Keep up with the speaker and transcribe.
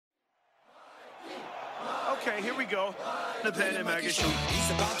Okay, here we go. The Planet Mikey Show. He's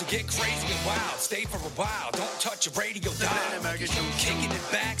about to get crazy and wild. Stay for a while. Don't touch your radio dial. Planet Mikey Show. Kicking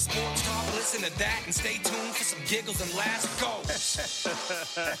it back, sports talk. Listen to that and stay tuned for some giggles and laughs. Go.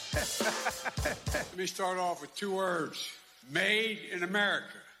 Let me start off with 2 words. Made in America.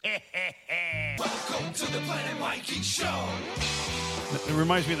 Welcome to the Planet Mikey Show. It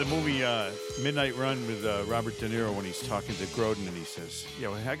reminds me of the movie Midnight Run with Robert De Niro when he's talking to Grodin and he says,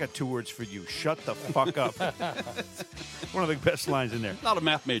 I got 2 words for you. Shut the fuck up. One of the best lines in there. Not a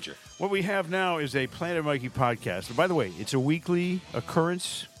math major. What we have now is a Planet Mikey podcast. And by the way, it's a weekly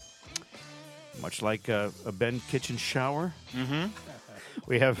occurrence, much like a Ben Kitchen shower. Mm-hmm.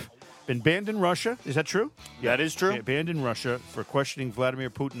 We have been banned in Russia. Is that true? That is true. Banned in Russia for questioning Vladimir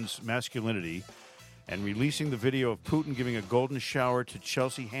Putin's masculinity and releasing the video of Putin giving a golden shower to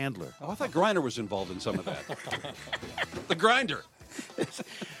Chelsea Handler. Oh, I thought Grindr was involved in some of that. The Grinder.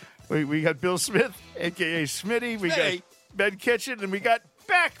 We got Bill Smith, a.k.a. Smitty. We got Ben Kitchen, and we got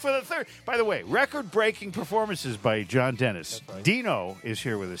back for the third. By the way, record-breaking performances by John Dennis. Right. Dino is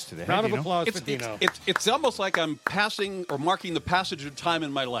here with us today. Round of applause for Dino. It's almost like I'm passing or marking the passage of time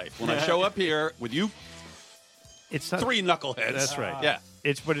in my life. When I show up here with you, it's not, 3 knuckleheads. That's right. Yeah.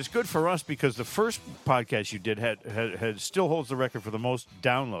 But it's good for us because the first podcast you did had still holds the record for the most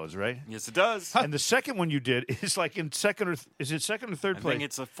downloads, right? Yes, it does. And the second one you did is like in second or third place? I think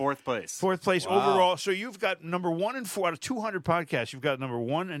it's a 4th place. 4th place overall. So you've got number 1 and 4 out of 200 podcasts. You've got number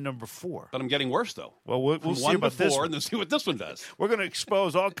 1 and number 4. But I'm getting worse though. Well, we'll see about this one. And then see what this one does. We're going to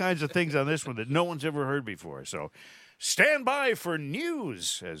expose all kinds of things on this one that no one's ever heard before. So stand by for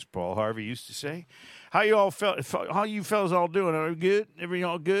news, as Paul Harvey used to say. How you fellas all doing? Are we good? Everybody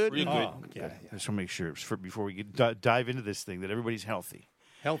all good? Real good. Yeah. I just want to make sure before we dive into this thing that everybody's healthy.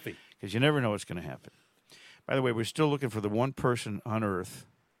 Healthy. Because you never know what's going to happen. By the way, we're still looking for the one person on Earth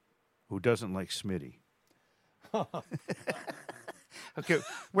who doesn't like Smitty. Okay,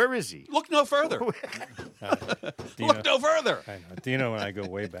 where is he? Look no further. Look no further. I know. Dino and I go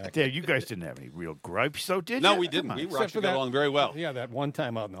way back. Yeah, you guys didn't have any real gripes, though, did you? No, we didn't. We actually got along very well. Yeah, that one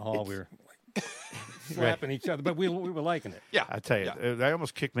time out in the hall, we were like slapping each other, but we were liking it. Yeah. I tell you, I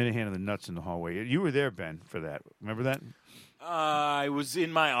almost kicked Minahan in the nuts in the hallway. You were there, Ben, for that. Remember that? I was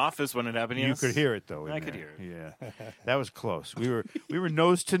in my office when it happened. You Yes. could hear it, though. I could hear it. Yeah, that was close. We were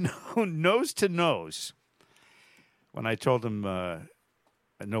nose to nose when I told him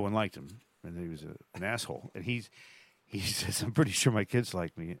no one liked him and he was an asshole. And he says, "I'm pretty sure my kids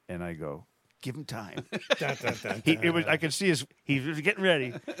like me." And I go, "Give him time." I could see he was getting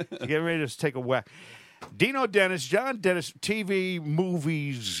ready to take a whack. Dino Dennis, John Dennis, TV,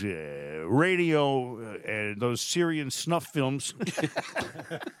 movies, radio, and those Syrian snuff films.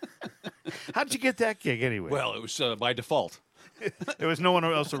 How did you get that gig anyway? Well, it was by default. There was no one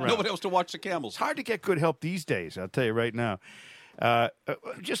else around. Nobody else to watch the camels. It's hard to get good help these days, I'll tell you right now.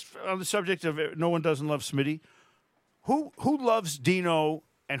 Just on the subject of no one doesn't love Smitty, who loves Dino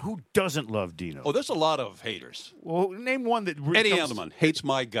and who doesn't love Dino? Oh, there's a lot of haters. Well, name one that really Eddie Andelman hates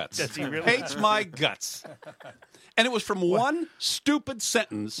my guts. Does he really? Hates my guts. And it was from one stupid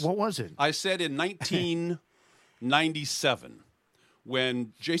sentence. What was it? I said in 1997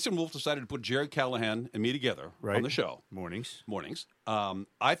 when Jason Wolf decided to put Jerry Callahan and me together on the show. Mornings.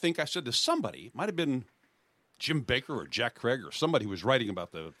 I think I said to somebody, it might have been Jim Baker or Jack Craig or somebody who was writing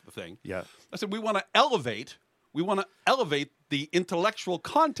about the thing. Yeah. I said, we want to elevate the intellectual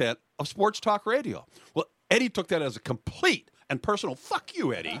content of sports talk radio. Well, Eddie took that as a complete and personal, fuck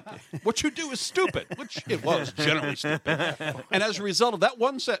you, Eddie. What you do is stupid, which it was generally stupid. And as a result of that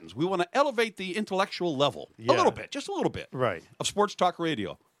one sentence, we want to elevate the intellectual level a little bit, just a little bit, right, of sports talk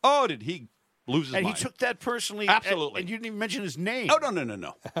radio. Oh, did he lose his mind? And he took that personally. Absolutely. And you didn't even mention his name. Oh, no.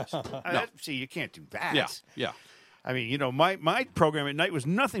 No. See, you can't do that. Yeah. I mean, my program at night was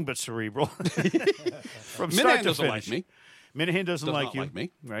nothing but cerebral. From start Minahan to doesn't finish. like me. Minahan doesn't like not you. like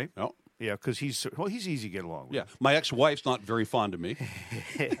me. Right? No. Yeah, because he's easy to get along with. Yeah. My ex-wife's not very fond of me.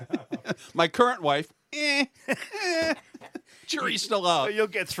 My current wife, jury's still out. You'll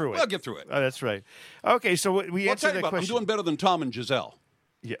get through it. We'll get through it. Oh, that's right. Okay, so we I'll answered tell you that what, question. I'm doing better than Tom and Giselle.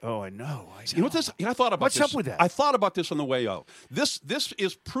 Yeah. Oh, I know. You know what this? I thought about What's this. up with that? I thought about this on the way out. This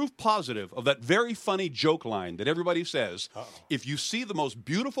is proof positive of that very funny joke line that everybody says. If you see the most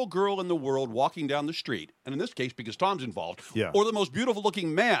beautiful girl in the world walking down the street, and in this case because Tom's involved, or the most beautiful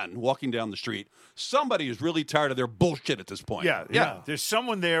looking man walking down the street, somebody is really tired of their bullshit at this point. Yeah. There's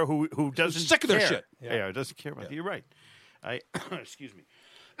someone there who doesn't sick of their care. shit. Yeah, doesn't care about it. You're right. Excuse me.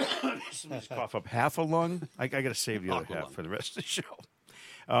 Just cough up half a lung. I got to save the other half for the rest of the show.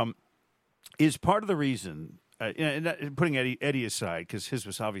 Is part of the reason, and putting Eddie aside, because his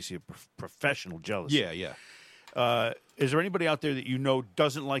was obviously a professional jealousy. Yeah. Is there anybody out there that you know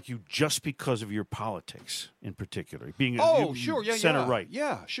doesn't like you just because of your politics in particular? Being Sure. Yeah. center right.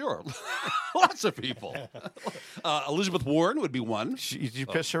 Yeah, sure. Lots of people. Elizabeth Warren would be one. Did you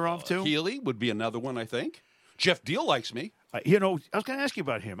piss her off too? Healy would be another one, I think. Jeff Deal likes me. I was going to ask you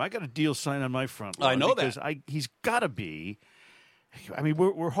about him. I got a deal signed on my front lawn. I know because that. He's got to be. I mean,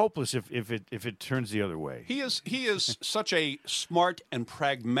 we're hopeless if it turns the other way. He is such a smart and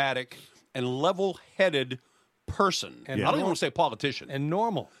pragmatic and level-headed person. And I don't even want to say politician. And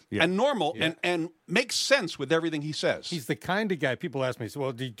normal. And normal and makes sense with everything he says. He's the kind of guy people ask me, so,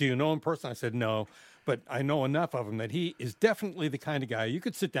 well, do you know him personally? I said, no. But I know enough of him that he is definitely the kind of guy you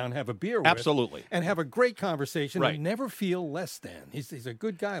could sit down and have a beer with. Absolutely. And have a great conversation Right. and never feel less than. He's a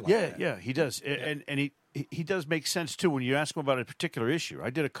good guy like that. Yeah, he does, and he does make sense too when you ask him about a particular issue.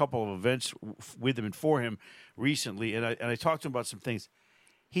 I did a couple of events with him and for him recently, and I talked to him about some things.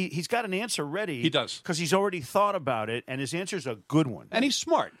 He's got an answer ready. He does. because he's already thought about it, and his answer's a good one. And he's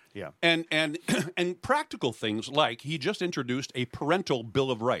smart. Yeah. And and practical things like he just introduced a parental bill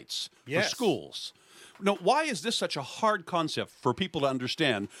of rights Yes. for schools. Now, why is this such a hard concept for people to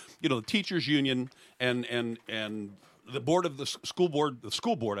understand? You know, the teachers union and the board of the school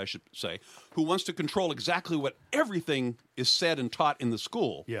board, I should say, who wants to control exactly what everything is said and taught in the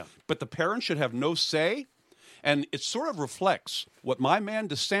school. Yeah. But the parents should have no say. And it sort of reflects what my man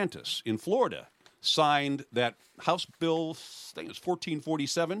DeSantis in Florida signed, that House Bill, I think it was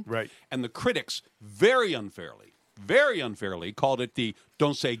 1447. Right. And the critics very unfairly called it the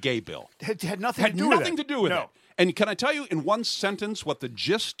Don't Say Gay Bill. Had nothing Had to do with nothing it. to do with No. it. And can I tell you in one sentence what the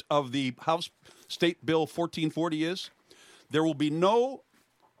gist of the House State Bill 1440 is? There will be no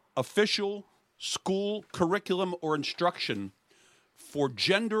official school curriculum or instruction for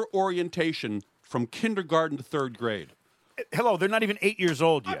gender orientation from kindergarten to third grade. Hello, they're not even 8 years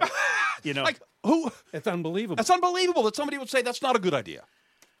old yet. You know, Like, who? It's unbelievable. That's unbelievable that somebody would say that's not a good idea.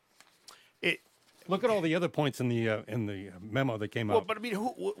 Look at all the other points in the memo that came well, out. but I mean,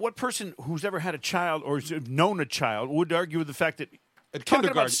 what person who's ever had a child or has known a child would argue with the fact that At talking about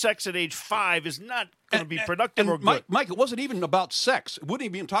kindergarten- sex at age 5 is not going to be productive or good? Mike, it wasn't even about sex. It wouldn't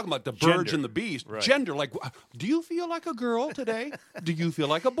even be talking about the birds Gender. and the bees. Right. Gender, like, do you feel like a girl today? Do you feel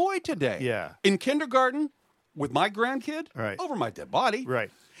like a boy today? Yeah. In kindergarten, with my grandkid, Right. over my dead body. Right.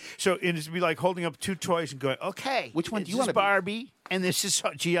 So it'd be like holding up two toys and going, okay, Which one do this you is wanna be?" Barbie and this is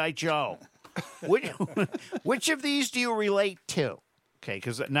G.I. Joe. which of these do you relate to? Okay,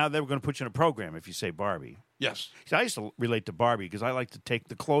 because now they're going to put you in a program if you say Barbie. Yes. See, I used to relate to Barbie because I like to take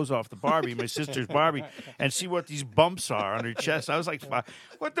the clothes off the Barbie, my sister's Barbie, and see what these bumps are on her chest. I was like,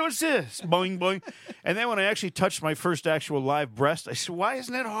 what was this? Boing, boing. And then when I actually touched my first actual live breast, I said, why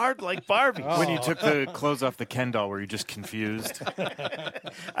isn't it hard like Barbie? When you took the clothes off the Ken doll, were you just confused?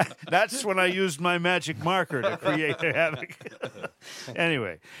 That's when I used my magic marker to create havoc.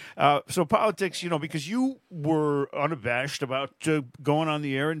 Anyway, so politics, because you were unabashed about going on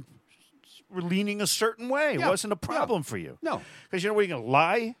the air and leaning a certain way. Yeah. It wasn't a problem for you. No. Because what are you going to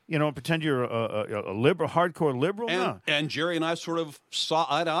lie? And pretend you're a liberal, hardcore liberal? No. And Jerry and I sort of saw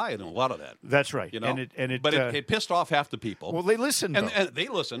eye to eye in a lot of that. That's right. But it pissed off half the people. well, they listened. and, though. and they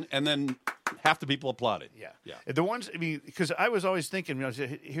listened, and then half the people applauded. Yeah. The ones, because I was always thinking,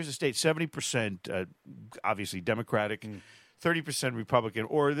 here's a state, 70% obviously Democratic, 30% Republican,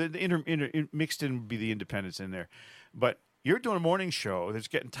 or the mixed in would be the independents in there. But you're doing a morning show that's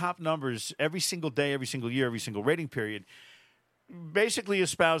getting top numbers every single day, every single year, every single rating period, basically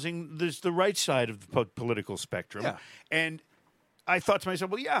espousing the right side of the political spectrum. Yeah. And I thought to myself,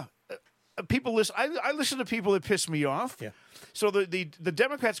 well, yeah, people listen. I listen to people that piss me off. Yeah. So the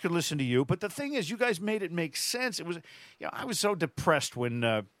Democrats could listen to you, but the thing is, you guys made it make sense. It was, I was so depressed when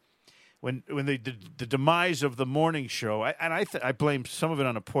the demise of the morning show, I blame some of it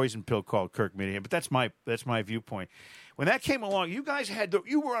on a poison pill called Kirk Minihane, but that's my viewpoint. When that came along, you guys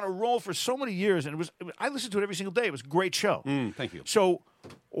you were on a roll for so many years, and I listened to it every single day. It was a great show. Thank you. So,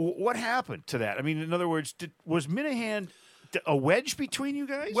 what happened to that? I mean, in other words, was Minihane a wedge between you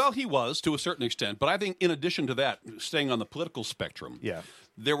guys? Well, he was to a certain extent, but I think in addition to that, staying on the political spectrum, Yeah.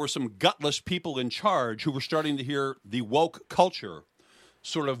 there were some gutless people in charge who were starting to hear the woke culture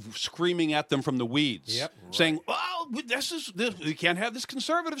sort of screaming at them from the weeds, Yep. saying, "Well, this we can't have this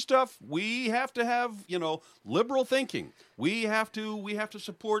conservative stuff. We have to have liberal thinking. We have to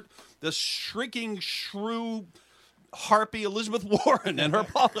support the shrinking shrew." Harpy Elizabeth Warren and her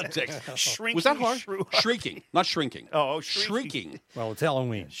politics. Shrinking Was that hard? shrew. Shrieking, not shrinking. Oh, shrieking. Well, it's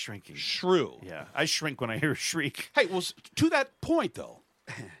Halloween. Shrinking. Shrew. Yeah, I shrink when I hear a shriek. Hey, well, to that point though,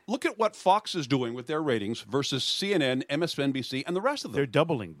 look at what Fox is doing with their ratings versus CNN, MSNBC, and the rest of them. They're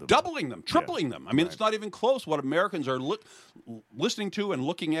doubling them. Doubling them, tripling them. I mean, it's not even close what Americans are listening to and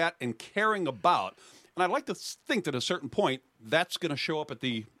looking at and caring about. And I'd like to think that at a certain point, that's going to show up at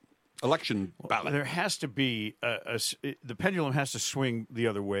the election ballot. There has to be the pendulum has to swing the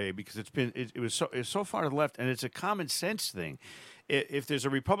other way because it's so far to the left, and it's a common sense thing. If there's a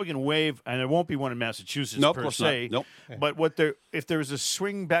Republican wave, and there won't be one in Massachusetts per se, but if there's a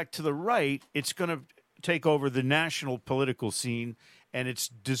swing back to the right, it's going to take over the national political scene, and it's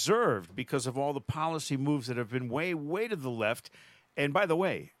deserved because of all the policy moves that have been way, way to the left. And by the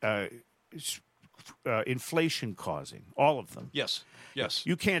way, inflation causing, all of them. Yes.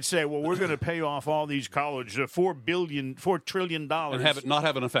 You can't say, well, we're going to pay off all these colleges $4 trillion. And have it not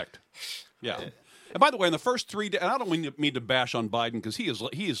have an effect. Yeah. And by the way, in the first 3 days, and I don't mean to bash on Biden because he's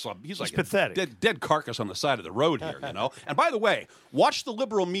like pathetic. A dead carcass on the side of the road here, you know. And by the way, watch the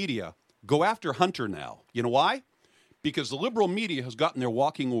liberal media go after Hunter now. You know why? Because the liberal media has gotten their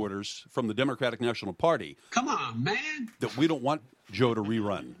walking orders from the Democratic National Party. Come on, man. That we don't want Joe to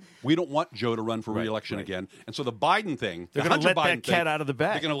rerun. We don't want Joe to run for re-election again. And so the Biden thing, they're going to let that cat out of the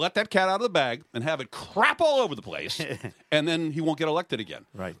bag. They're going to let that cat out of the bag and have it crap all over the place, and then he won't get elected again.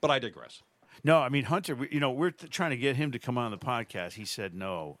 Right. But I digress. No, I mean, Hunter, we're trying to get him to come on the podcast. He said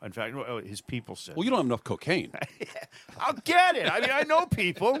no. In fact, his people said well, you don't have enough cocaine. I'll get it. I mean, I know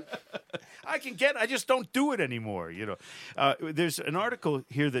people. I just don't do it anymore, There's an article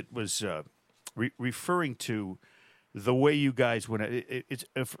here that was referring to the way you guys went. It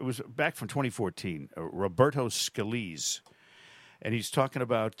was back from 2014, Roberto Scalise. And he's talking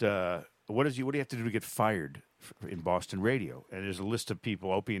about what do you have to do to get fired in Boston radio? And there's a list of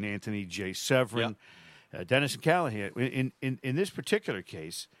people: Opie and Anthony, Jay Severin, Dennis and Callahan. In this particular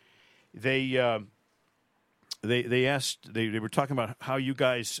case, they asked they were talking about how you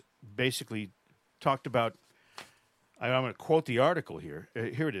guys basically talked about. I'm going to quote the article here.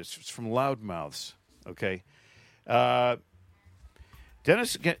 Here it is. It's from Loudmouths. Okay.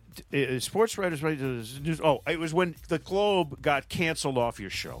 Dennis, sports writers ready to news. Oh, it was when the Globe got canceled off your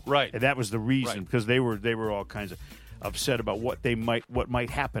show, right? And that was the reason because they were all kinds of upset about what might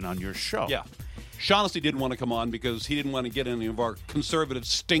happen on your show. Yeah, Shaughnessy didn't want to come on because he didn't want to get any of our conservative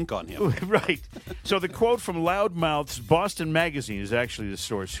stink on him. Right. So the quote from Loudmouth's Boston Magazine is actually the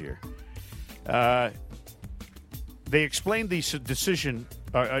source here. They explained the decision.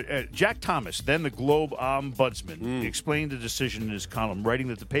 Jack Thomas, then the Globe ombudsman, explained the decision in his column, writing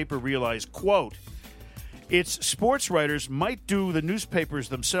that the paper realized, quote, its sports writers might do the newspapers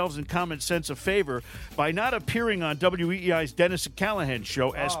themselves in common sense a favor by not appearing on WEEI's Dennis and Callahan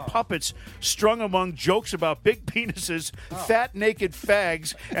show as puppets strung among jokes about big penises, fat naked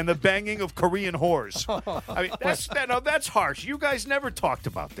fags, and the banging of Korean whores. I mean, that's harsh. You guys never talked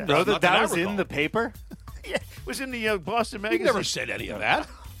about that. No, that was in the paper? Yeah, it was in the Boston Magazine. You never said any of that.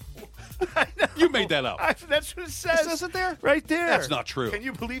 You made that up. That's what it says. It says it there? Right there. That's not true. Can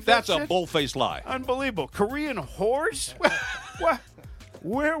you believe that? That's a bull-faced lie. Unbelievable. Korean whores?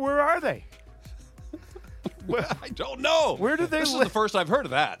 Where are they? I don't know. Where do they This is live? the first I've heard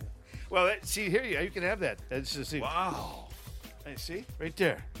of that. Well, see, here you can have that. Wow. See? Right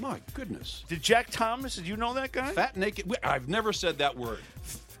there. My goodness. Did Jack Thomas, did you know that guy? Fat naked. I've never said that word.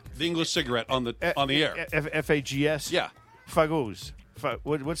 The English cigarette on the air. F-A-G-S? Yeah. Fagoose.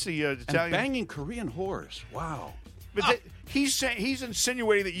 What's the Italian? And banging Korean whores. Wow. But he's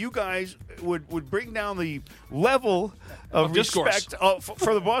insinuating that you guys would bring down the level of discourse respect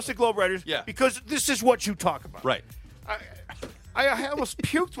for the Boston Globe writers because this is what you talk about. Right. I almost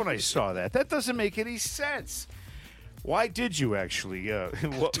puked when I saw that. That doesn't make any sense. Why did you actually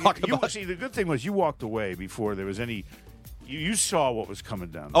talk about it? See, the good thing was you walked away before there was any. You saw what was coming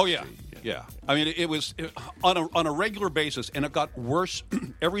down. Oh yeah. I mean, it was on a regular basis, and it got worse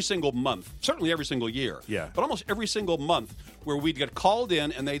every single month. Certainly every single year. Yeah. But almost every single month, where we'd get called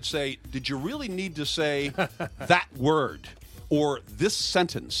in and they'd say, "Did you really need to say that word?" Or this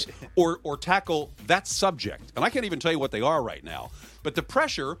sentence, or tackle that subject. And I can't even tell you what they are right now. But the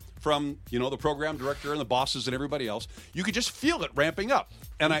pressure from, the program director and the bosses and everybody else, you could just feel it ramping up.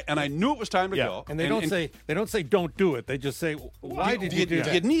 And I knew it was time to go. And they don't say don't do it. They just say, why did you do that?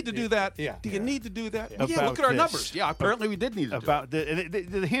 Do you need to do that? Yeah. Do you need to do that? About Yeah, look at our this. numbers. Yeah, apparently we did need to do it.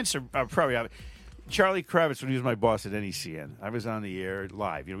 The hints are probably out. Charlie Kravitz, when he was my boss at NECN, I was on the air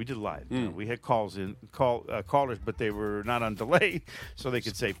live. We did live. We had callers, but they were not on delay, so they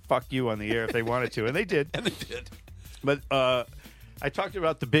could say "fuck you" on the air if they wanted to, and they did. And they did. But I talked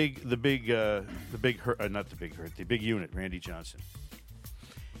about the big unit, Randy Johnson,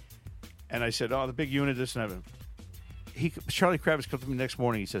 and I said, "Oh, the big unit, this and that." Charlie Kravitz comes to me the next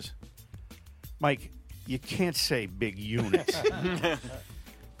morning. He says, "Mike, you can't say big unit."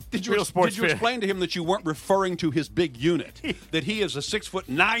 Did you Real sports fan. explain to him that you weren't referring to his big unit? That he is a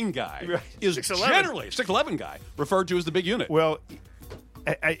 6'9" guy, Right. is 6'11". generally 6'11" guy referred to as the big unit. Well,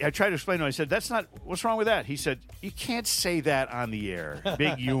 I tried to explain to him. I said, "That's not. What's wrong with that?" He said, "You can't say that on the air.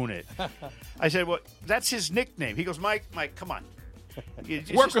 Big unit." I said, "Well, that's his nickname." He goes, "Mike, come on.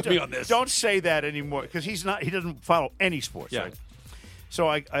 Work with me on this. Don't say that anymore because he doesn't follow any sports." Yeah. Right? So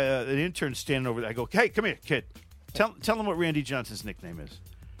an intern standing over there. I go, "Hey, come here, kid. Tell him what Randy Johnson's nickname is."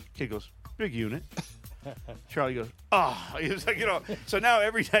 Kid goes, "Big unit." Charlie goes, "Oh," he was like, So now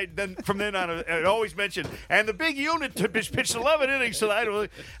every night, then from then on, I always mention, and the big unit pitched 11 innings. So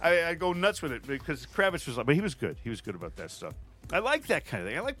I go nuts with it because Kravitz was like, but he was good. He was good about that stuff. I like that kind of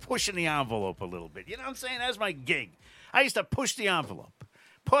thing. I like pushing the envelope a little bit. You know what I'm saying? That's my gig. I used to push the envelope.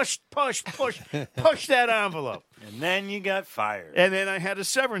 Push that envelope. And then you got fired. And then I had a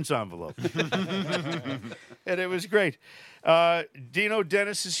severance envelope. And it was great. Dino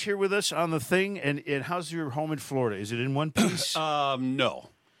Dennis is here with us on the thing. And how's your home in Florida? Is it in one piece? No,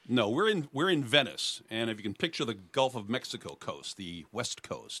 we're in Venice, and if you can picture the Gulf of Mexico coast, the west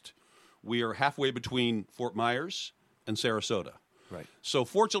coast, we are halfway between Fort Myers and Sarasota. Right. So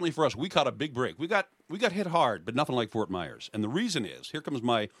fortunately for us, we caught a big break. We got hit hard, but nothing like Fort Myers. And the reason is, here comes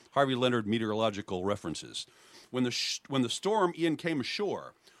my Harvey Leonard meteorological references. When the storm Ian came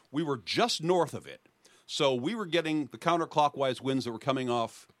ashore, we were just north of it. So we were getting the counterclockwise winds that were coming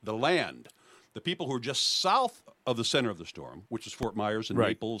off the land. The people who are just south of the center of the storm, which is Fort Myers and Right.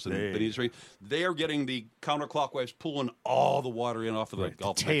 Naples and Benito, they are getting the counterclockwise, pulling all the water in off of the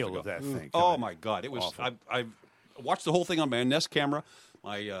Gulf the of tail Mexico. of that thing. Oh my God! It was. I watched the whole thing on my Nest camera.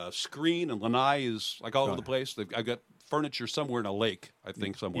 My screen and lanai is like all over the place. I've got furniture somewhere in a lake, I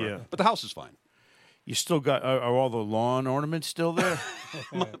think, somewhere. Yeah. But the house is fine. You still got are all the lawn ornaments still there?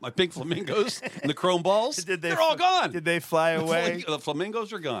 My pink flamingos and the chrome balls, Did they're all gone. Did they fly away? The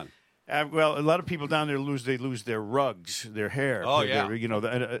flamingos are gone. Well, a lot of people down there lose their rugs, their hair. Oh, yeah.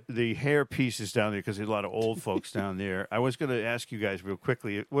 The hair pieces down there because there's a lot of old folks down there. I was going to ask you guys real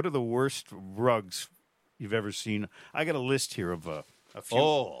quickly, what are the worst rugs you've ever seen? I got a list here of a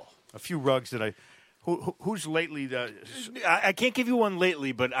few rugs that who's lately I can't give you one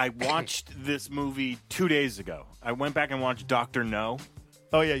lately, but I watched this movie 2 days ago. I went back and watched Dr. No.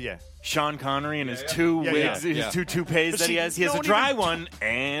 Oh yeah. Sean Connery and his two wigs, yeah. his two toupees But that see, he has. He has no a one dry even one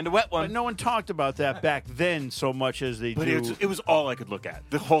and a wet But one. no one talked about that back then so much as they But do. it was all I could look at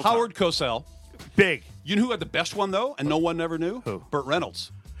the whole time. Howard Cosell. Big. You know who had the best one though, and no one ever knew? Who? Burt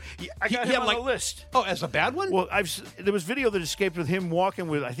Reynolds. I got he him had on the list. Oh, as a bad one? Well, there was video that escaped with him walking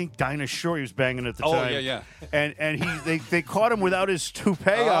with, I think, Dinah Shore. He was banging at the Oh, time. yeah. And they caught him without his toupee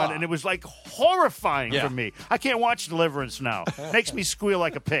on, and it was like horrifying Yeah. for me. I can't watch Deliverance now. Makes me squeal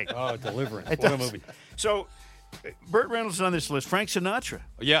like a pig. Oh, Deliverance. It What a does. movie. So, Burt Reynolds is on this list. Frank Sinatra.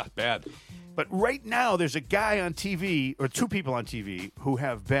 Yeah, bad. But right now, there's a guy on TV, or two people on TV, who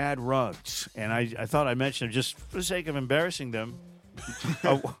have bad rugs. And I thought I'd mention it just for the sake of embarrassing them.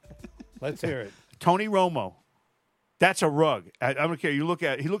 Let's hear it. Tony Romo. That's a rug. I don't care. You look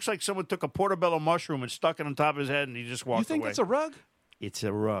at it. He looks like someone took a portobello mushroom and stuck it on top of his head and he just walked You think away. it's a rug? It's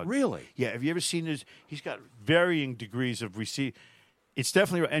a rug. Really? Yeah. Have you ever seen his? He's got varying degrees of receipt. It's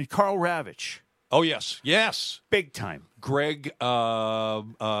definitely. And Carl Ravitch. Oh, yes. Big time. Greg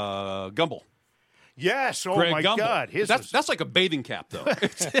Gumbel. Yes. Oh, Greg my Gumbel. God. That's like a bathing cap, though.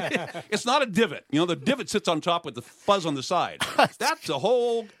 It's not a divot. You know, the divot sits on top with the fuzz on the side. That's a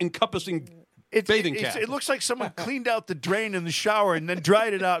whole encompassing bathing cap. It looks like someone cleaned out the drain in the shower and then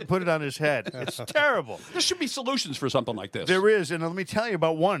dried it out and put it on his head. It's terrible. There should be solutions for something like this. There is. And let me tell you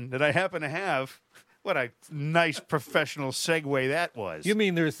about one that I happen to have. What a nice professional segue that was. You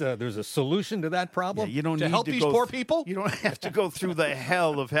mean there's a solution to that Yeah, problem? you don't To need help to these go poor people? You don't have to go through the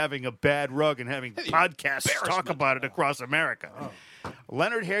hell of having a bad rug and having podcasts talk about it across America.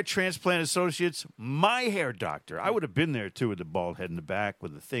 Leonard Hair Transplant Associates, my hair doctor. I would have been there too with the bald head in the back,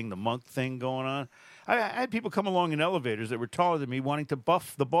 with the monk thing going on. I had people come along in elevators that were taller than me wanting to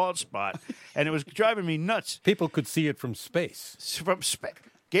buff the bald spot, and it was driving me nuts. People could see it from space.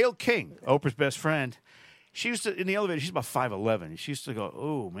 Gail King, Oprah's best friend. She used to, in the elevator, she's about 5'11". She used to go,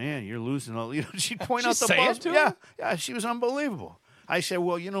 "Oh, man, you're losing all," she'd point out the say it bald. to her? Yeah, she was unbelievable. I said,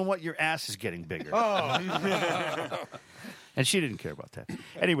 "Well, you know what? Your ass is getting bigger." And she didn't care about that.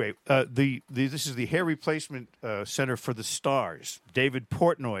 Anyway, this is the Hair Replacement Center for the Stars. David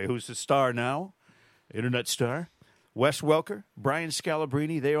Portnoy, who's the star now, internet star. Wes Welker, Brian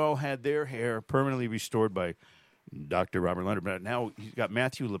Scalabrine, they all had their hair permanently restored by Dr. Robert Leonard. But now he's got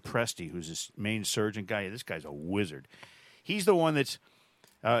Matthew Lepresti, who's his main surgeon guy. This guy's a wizard. He's the one that's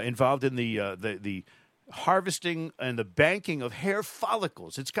involved in the harvesting and the banking of hair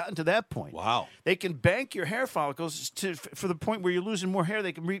follicles. It's gotten to that point. Wow. They can bank your hair follicles for the point where you're losing more hair.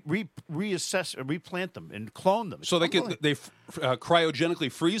 They can reassess or replant them and clone them. So they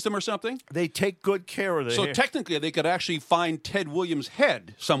cryogenically freeze them or something? They take good care of the So hair. technically, they could actually find Ted Williams'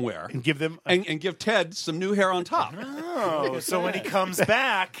 head somewhere And give them and give Ted some new hair on top. Oh, so when he comes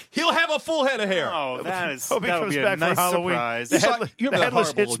back, He'll have a full head of hair. oh, that is Hope he that would comes be a back for nice Halloween. surprise. The head- You remember that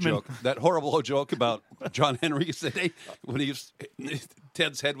headless horrible Hitchman. joke? That horrible joke about John Henry said when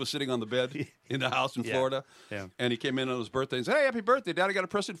Ted's head was sitting on the bed in the house in Florida, Yeah. and he came in on his birthday and said, "Hey, happy birthday, Dad! I got a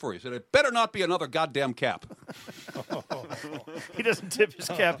present for you." He said, "It better not be another goddamn cap." He doesn't tip his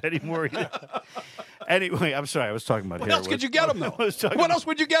cap anymore either. Anyway, I'm sorry. I was talking about What hair. else could you get him though? I was talking What about- else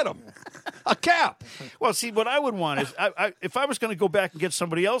would you get him? A cap. Well, see, what I would want is, if I was going to go back and get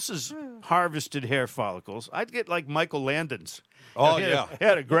somebody else's harvested hair follicles, I'd get like Michael Landon's. Oh, He had- yeah. he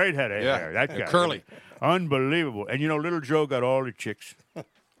had a great head of Yeah. hair. That guy, Curly. unbelievable. And Little Joe got all the chicks,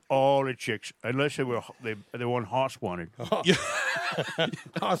 unless they weren't Hoss wanted.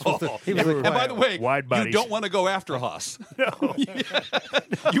 Haas was the- he was And by the way, Wide you bodies. don't want to go after Haas. No.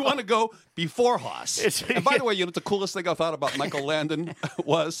 You want to go before Haas. It's- And by the way, you know what the coolest thing I thought about Michael Landon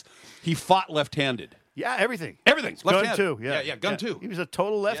was? He fought left-handed. Yeah, everything. Everything. Gun Left-handed. too. Yeah, Yeah, gun too. He was a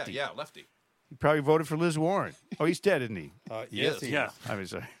total Yeah, lefty. yeah, lefty. He probably voted for Liz Warren. Oh, he's dead, isn't he? yes, Yes. Yeah. I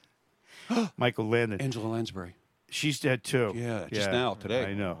was Michael Landon. Angela Lansbury. She's dead too. Yeah, just now, today.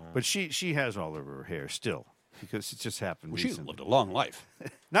 I know, but she has all of her hair still because it just happened. Well, she recently. lived a long life.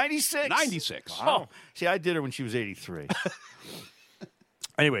 96. 96. Oh, see, I did her when she was 83.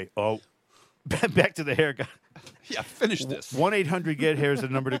 Anyway, back to the hair guy. Yeah, finish this. 1-800-GET-HAIR is the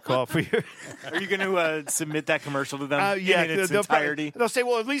number to call for your. Are you going to submit that commercial to them Yeah, in its they'll probably- entirety? They'll say,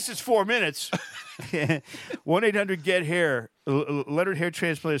 well, at least it's 4 minutes. 1-800-GET-HAIR. Leonard Hair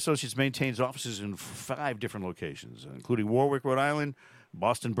Transplant Associates maintains offices in 5 different locations, including Warwick, Rhode Island,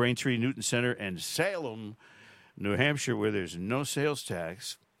 Boston, Braintree, Newton Center, and Salem, New Hampshire, where there's no sales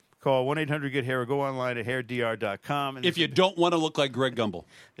tax. Call 1-800-GET-HAIR or go online at hairdr.com. And If you don't want to look like Greg Gumbel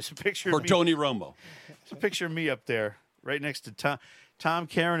there's a picture or of me. Tony Romo. There's a picture of me up there, right next to Tom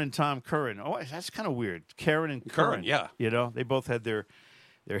Karen and Tom Curran. Oh, that's kind of weird. Karen and Curran, yeah. They both had their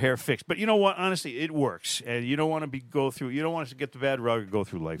hair fixed. But you know what? Honestly, it works. And you don't want to go through. You don't want to get the bad rug and go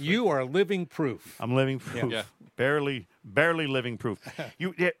through life. You are living proof. I'm living proof. Yeah. Barely living proof.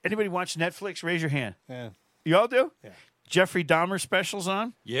 Anybody watch Netflix? Raise your hand. Yeah, You all do? Yeah. Jeffrey Dahmer specials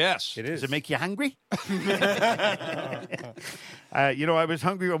on? Yes. it is. Does it make you hungry? I was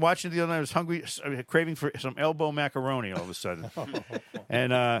hungry. I'm watching it the other night. I was hungry, craving for some elbow macaroni all of a sudden,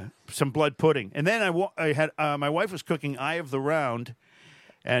 and some blood pudding. And then I had my wife was cooking Eye of the Round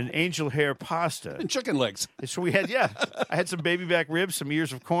and angel hair pasta. And chicken legs. So we had I had some baby back ribs, some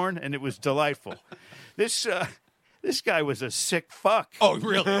ears of corn, and it was delightful. This guy was a sick fuck. Oh,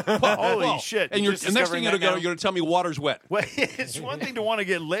 really? Holy shit! And, Just and next discovering thing you're that now. going to tell me water's wet. Well, it's one thing to want to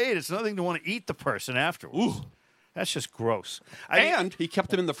get laid. It's another thing to want to eat the person afterwards. Ooh. That's just gross. And he kept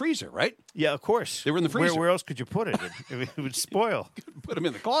them in the freezer, right? Yeah, of course. They were in the freezer. Where else could you put it? It would spoil. Put them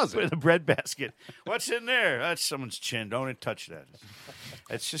in the Put it closet. in the bread basket. What's in there? That's someone's chin. Don't touch that.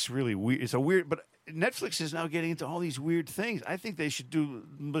 It's just really weird. It's a weird, but Netflix is now getting into all these weird things. I think they should do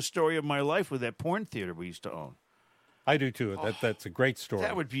the story of my life with that porn theater we used to own. I do too. That's a great story.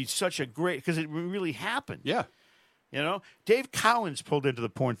 That would be such a great, because it really happened. Yeah. You know, Dave Cowens pulled into the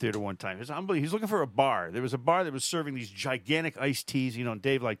porn theater one time. It's unbelievable. He's looking for a bar. There was a bar that was serving these gigantic iced teas. You know, and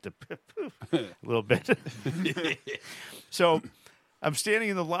Dave liked to a little bit. So I'm standing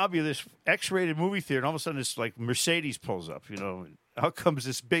in the lobby of this X-rated movie theater, and all of a sudden this like Mercedes pulls up. You know, and out comes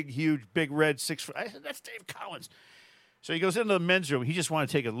this big red 6 foot. I said, "That's Dave Cowens." So he goes into the men's room. He just wanted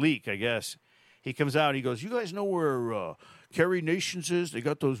to take a leak, I guess. He comes out. He goes, "You guys know where Kerry Nations is? They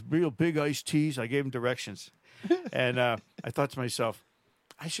got those real big iced teas." I gave him directions. And I thought to myself,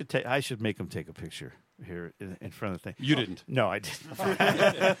 I should make him take a picture here in front of the thing. You didn't. No, I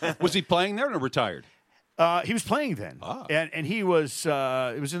didn't. Was he playing there or retired? He was playing then, and he was.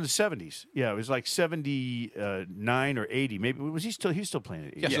 It was in the 70s. Yeah, it was like 79 or 80. Maybe was he still? He was still playing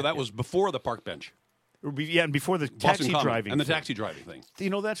it. Yeah, so that was before the park bench. Yeah, and before the Boston taxi Common driving and the thing. taxi driving thing. You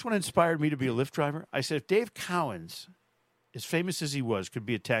know, that's what inspired me to be a Lyft driver. I said, if Dave Cowens, as famous as he was, could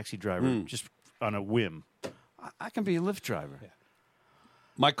be a taxi driver just on a whim, I can be a Lyft driver. Yeah.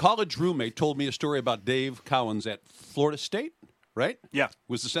 My college roommate told me a story about Dave Cowens at Florida State, right? Yeah.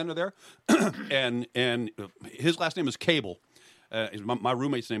 Was the center there. and his last name is Cable. My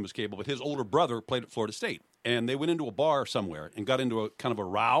roommate's name was Cable, but his older brother played at Florida State. And they went into a bar somewhere and got into a kind of a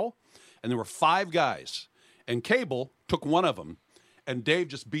row. And there were 5 guys. And Cable took one of them. And Dave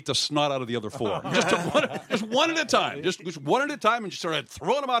just beat the snot out of the other 4. Just took one at a time. Just one at a time and just started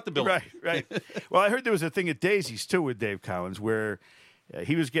throwing them out the building. Right. Well, I heard there was a thing at Daisy's, too, with Dave Collins where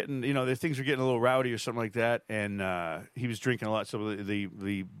he was getting, the things were getting a little rowdy or something like that, and he was drinking a lot. So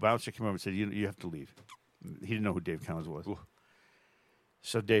the bouncer came over and said, you have to leave. He didn't know who Dave Collins was. Ooh.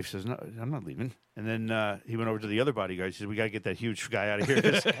 So Dave says, no, I'm not leaving. And then he went over to the other bodyguard. He said, we got to get that huge guy out of here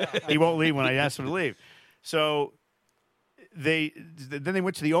because he won't leave when I ask him to leave. So then they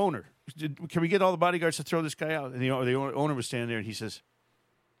went to the owner. Can we get all the bodyguards to throw this guy out? And the owner was standing there, and he says,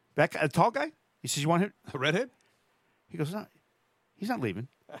 that guy, a tall guy? He says, you want him? A redhead? He goes, no, he's not leaving.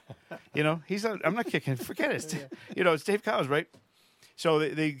 He's not. I'm not kicking. Forget it. It's Dave Collins, right? So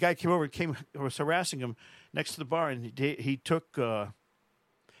the guy came over and was harassing him next to the bar, and he took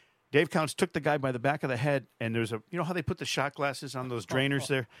Dave Collins took the guy by the back of the head, and there's how they put the shot glasses on those drainers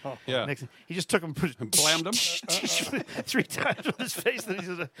there? Yeah. He just took him and blammed him 3 times on his face. And he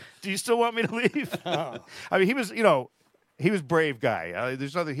says, do you still want me to leave? I mean, he was, he was a brave guy.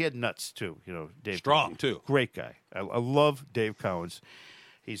 There's nothing. He had nuts, too, Dave. Strong, too. Great guy. I love Dave Collins.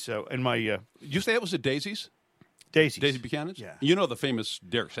 He's in my... you say it was at Daisy's? Daisy Buchanan's? Yeah. You know the famous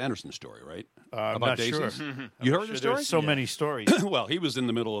Derek Sanderson story, right? I'm About not Daisy's? sure. You heard the story? There's so many stories. Well, he was in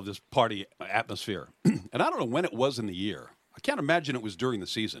the middle of this party atmosphere. And I don't know when it was in the year. I can't imagine it was during the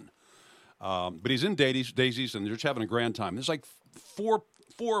season. But he's in Daisy's, and they're just having a grand time. There's like 4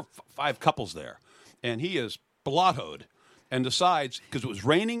 or 5 couples there. And he is blottoed and decides, because it was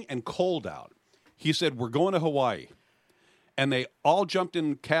raining and cold out, he said, we're going to Hawaii. And they all jumped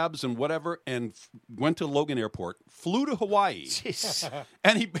in cabs and whatever and went to Logan Airport, flew to Hawaii.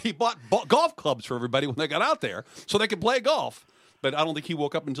 And he bought golf clubs for everybody when they got out there so they could play golf. But I don't think he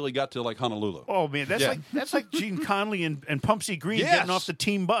woke up until he got to, Honolulu. Oh, man, that's like Gene Conley and Pumpsy Green getting off the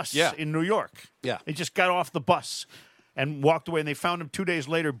team bus in New York. Yeah. They just got off the bus and walked away, and they found him 2 days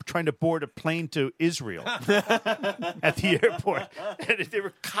later trying to board a plane to Israel at the airport. And they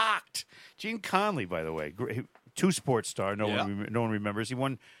were cocked. Gene Conley, by the way, 2 sports star. No one remembers. He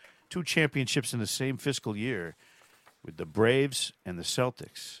won 2 championships in the same fiscal year with the Braves and the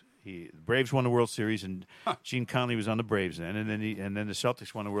Celtics. The Braves won the World Series, and Gene Conley was on the Braves then, and then the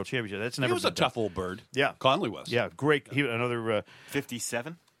Celtics won the World Championship. That's never. He was a tough old bird. Yeah, Conley was. Yeah, great. Another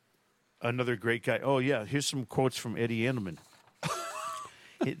 57. Another great guy. Oh yeah, here's some quotes from Eddie Andelman.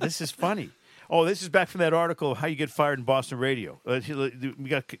 This is funny. Oh, this is back from that article, How You Get Fired in Boston Radio. We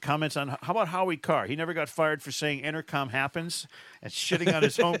got comments on, how about Howie Carr? He never got fired for saying Entercom happens and shitting on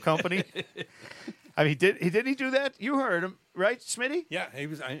his home company. I mean, did he do that? You heard him, right, Smitty? Yeah, he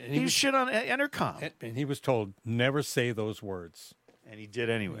was. He was shit on Entercom. And he was told, never say those words. And he did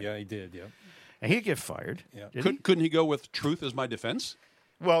anyway. Yeah, he did, yeah. And he'd get fired. Yeah. Couldn't he go with truth as my defense?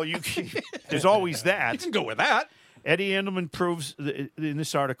 Well, there's always that. You can go with that. Eddie Andelman proves, in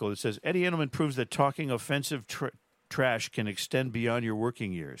this article, it says, Eddie Andelman proves that talking offensive trash can extend beyond your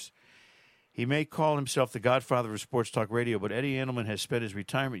working years. He may call himself the godfather of sports talk radio, but Eddie Andelman has spent his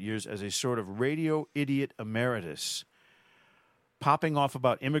retirement years as a sort of radio idiot emeritus, popping off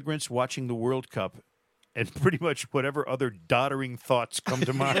about immigrants watching the World Cup and pretty much whatever other doddering thoughts come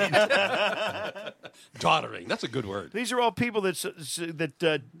to mind. Doddering. That's a good word. These are all people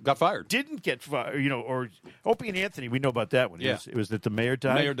that got fired. Didn't get fired, or Opie and Anthony. We know about that one. Yeah. It was that the mayor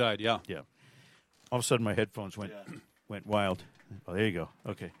died. The mayor died. Yeah. Yeah. All of a sudden, my headphones went wild. Oh, there you go.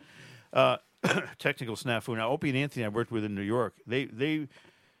 Okay. Technical snafu. Now, Opie and Anthony, I worked with in New York. They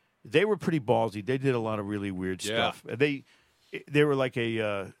were pretty ballsy. They did a lot of really weird stuff. They were like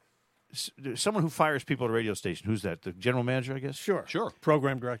someone who fires people at a radio station. Who's that? The general manager, I guess? Sure.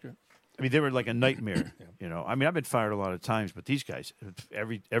 Program director. I mean, they were like a nightmare. I mean, I've been fired a lot of times, but these guys,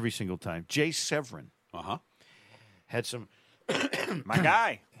 every single time. Jay Severin. Had some. My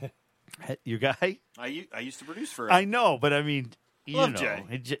guy. Your guy? I used to produce for him. I know, but I mean, Love Jay.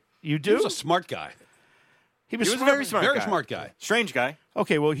 You do? He was a smart guy. He was a very smart Very guy. smart guy. Strange guy.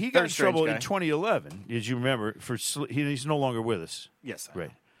 Okay, well, he got Very in trouble strange in guy. 2011. Did you remember? He's no longer with us. Yes.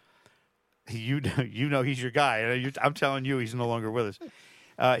 Right. You know he's your guy. I'm telling you, he's no longer with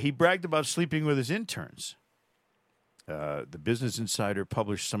us. He bragged about sleeping with his interns. The Business Insider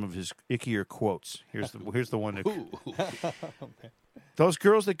published some of his ickier quotes. Here's the one that. Those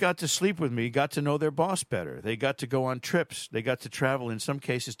girls that got to sleep with me got to know their boss better. They got to go on trips. They got to travel, in some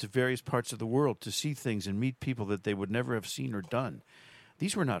cases, to various parts of the world to see things and meet people that they would never have seen or done.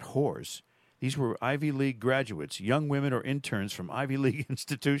 These were not whores. These were Ivy League graduates, young women or interns from Ivy League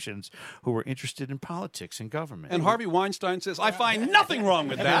institutions who were interested in politics and government. And Harvey Weinstein says, I find nothing wrong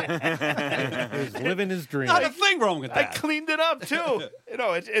with that. He's living his dream. Not a thing wrong with I that. cleaned it up too.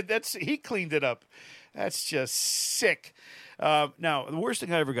 He cleaned it up. That's just sick. Now, the worst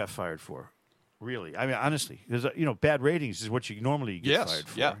thing I ever got fired for, really, I mean, honestly, because bad ratings is what you normally get fired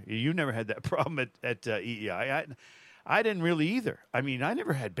for. Yeah. You never had that problem at EEI. I didn't really either. I mean, I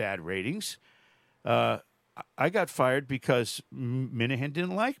never had bad ratings. I got fired because Minahan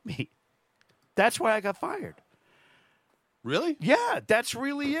didn't like me. That's why I got fired. Really? Yeah, that's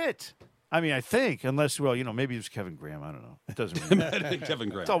really it. I mean, I think, unless, maybe it was Kevin Graham. I don't know. It doesn't really matter. Kevin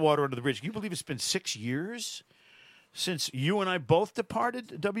Graham. It's all water under the bridge. Can you believe it's been 6 years since you and I both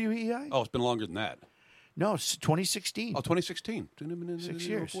departed WEI? Oh, it's been longer than that. No, it's 2016. Oh, 2016. 6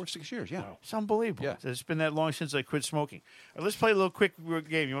 years. 6 years, yeah. It's unbelievable. Yeah. It's been that long since I quit smoking. All right, let's play a little quick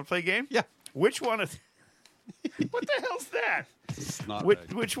game. You want to play a game? Yeah. Which one of... What the hell's that? Snot Which,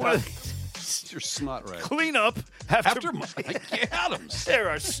 rag. which one of these? It's your snot rag. Clean up After Mike Adams. There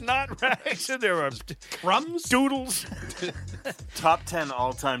are snot rags and there are Crumbs? doodles. Top 10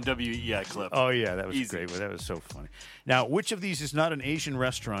 all-time WEI clip. Oh, yeah, that was Easy. great. That was so funny. Now, which of these is not an Asian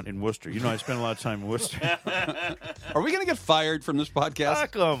restaurant in Worcester? You know, I spent a lot of time in Worcester. Are we going to get fired from this podcast?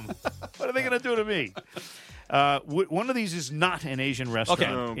 Fuck 'em. What are they going to do to me? One of these is not an Asian restaurant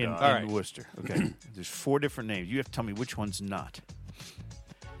Okay. Oh, in God. All right. Worcester. Okay, there's 4 different names. You have to tell me which one's not.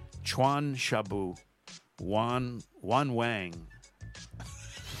 Chuan Shabu, Wan Wang,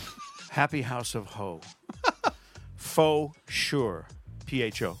 Happy House of Ho, Faux Sure,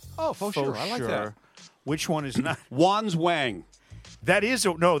 Pho. Oh, Faux Sure. I like that. Which one is not? Wan's Wang. That is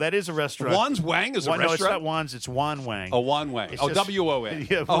a restaurant. Wan's Wang is a No, it's restaurant? not Wan's. It's Wan Wang. Oh, Wan Wang. It's Oh, just- W-O-N.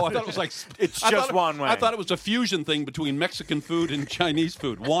 Yeah, oh, I thought it was like... It's I just thought Wan Wang. I thought it was a fusion thing between Mexican food and Chinese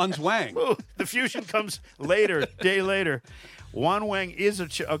food. Wan's Wang. Ooh, the fusion comes later, day later. Wan Wang is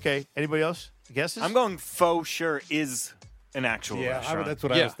okay. Anybody else? Guesses? I'm going faux sure is an actual Yeah, restaurant. that's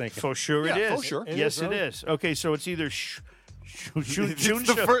what I Yeah. was thinking. For sure it Yeah, is. for sure. It Yes, is, it really. is. Okay, so it's either It's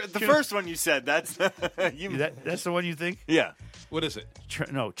the first one you said. That's That's the one you think? yeah, What is it?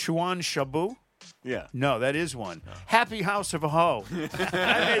 No, Chuan Shabu? yeah. No, that is one. Happy House of a Ho. I made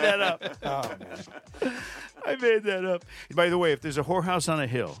that up. Oh, man. I made that up. By the way, if there's a whorehouse on a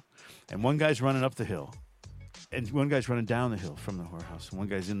hill and one guy's running up the hill and one guy's running down the hill from the whorehouse and one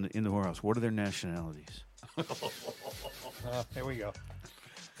guy's in the whorehouse, what are their nationalities? Here we go.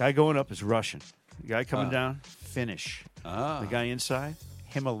 Guy going up is Russian. The guy coming down, Finnish. Ah. The guy inside,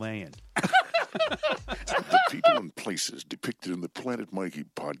 Himalayan. The people and places depicted in the Planet Mikey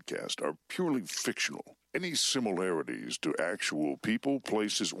podcast are purely fictional. Any similarities to actual people,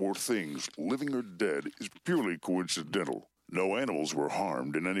 places, or things, living or dead, is purely coincidental. No animals were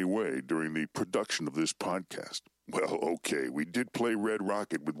harmed in any way during the production of this podcast. Well, okay, we did play Red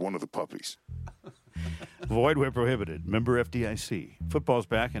Rocket with one of the puppies. Void where prohibited. Member FDIC. Football's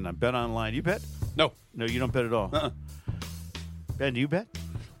back, and I bet online. You bet? No. No, you don't bet at all. Ben, do you bet?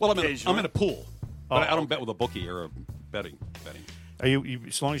 Well, I'm Occasionally. in a pool. But Oh, I don't bet with a bookie or a betting. Are you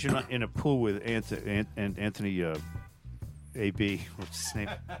as long as you're not in a pool with Anthony AB? What's his name?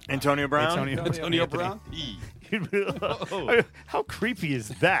 Antonio Brown. Antonio Brown? E. How creepy is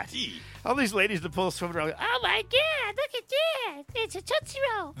that? All these ladies that pull us over, like, Oh my God! Look at that! It's a Tootsie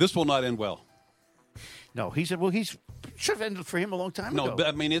Roll. This will not end well. no. He said, well, he's should have ended for him a long time No, ago. but,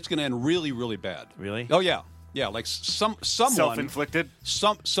 I mean, it's going to end really, really bad. Really? Oh, yeah. Yeah, like someone... Self-inflicted.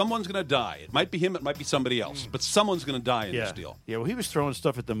 Someone's going to die. It might be him, it might be somebody else. But someone's going to die in this deal. Yeah, well, he was throwing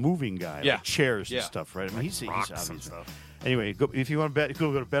stuff at the moving guy, Yeah. like chairs Yeah. and stuff, right? I mean, he's Rocks and obviously. stuff. Anyway, if you want to bet,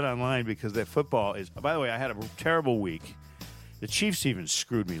 go to Bet Online because that football is. By the way, I had a terrible week. The Chiefs even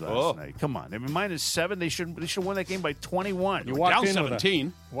screwed me last night. Come on, I mean, -7. They should win that game by 21. You Down walked in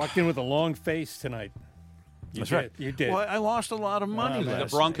 17. Walked in with a long face tonight. You That's did. right. You did. Well, I lost a lot of money man.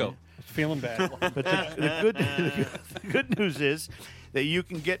 last The Bronco. night. Feeling bad. But the good news is that you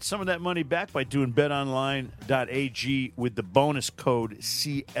can get some of that money back by doing betonline.ag with the bonus code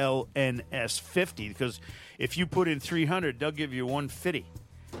CLNS50 because if you put in 300, they'll give you 150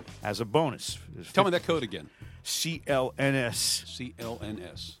 as a bonus. Tell me that code again. CLNS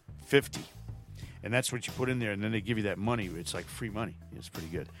CLNS. 50. And that's what you put in there, and then they give you that money. It's like free money. It's pretty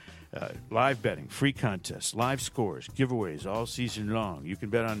good. Live betting, free contests, live scores, giveaways all season long. You can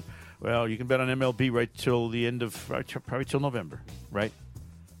bet on, MLB right till the end of, probably till November, right?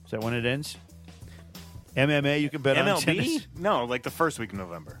 Is that when it ends? MMA, you can bet on tennis. MLB? No, like the first week of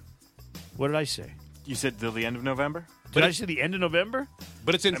November. What did I say? You said till the end of November? Did I say the end of November?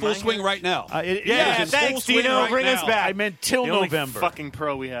 But it's in full swing right now. Yeah, It is in thanks, full swing Dino. right Bring us now. back. I meant till The only November. fucking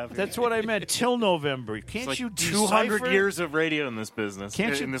pro we have. Here. That's what I meant. Till November. Can't It's like you 200 decipher? years of radio in this business.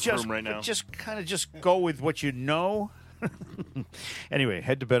 Can't you in this just room right now? just kind of just go with what you know? Anyway,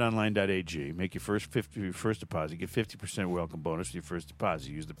 head to betonline.ag. Make your first deposit. Get 50% welcome bonus for your first deposit.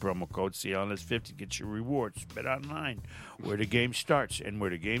 Use the promo code CLNS50. Get your rewards. Bet online, where the game starts, and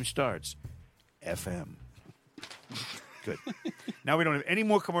where the game starts, FM. Good. Now we don't have any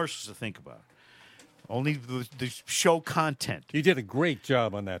more commercials to think about. Only the show content. You did a great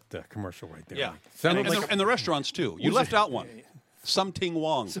job on that commercial right there. Yeah. Mike. And, Sounded and like the, and the restaurants, too. You left out one. Some Ting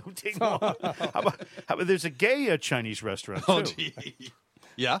Wong. How about there's a gay Chinese restaurant, too. Oh, gee.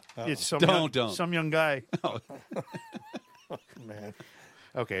 Yeah? It's some Don't. some young guy. man.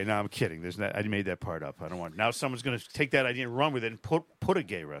 Okay, no, I'm kidding. There's not, I made that part up. I don't want. Now someone's going to take that idea and run with it and put a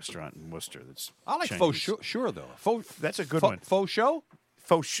gay restaurant in Worcester. That's I like Chinese. faux sure, though. Faux, That's a good one. Faux show?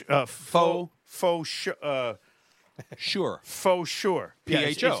 Faux Sure. faux sure.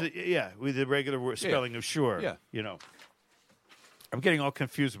 P-H-O. Yeah, with the regular spelling of sure. Yeah. You know. I'm getting all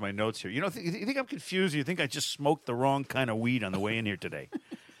confused with my notes here. You know, you think I'm confused? Or you think I just smoked the wrong kind of weed on the way in here today?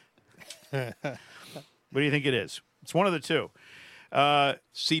 What do you think it is? It's one of the two.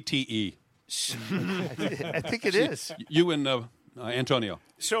 CTE. I think it is. You and Antonio.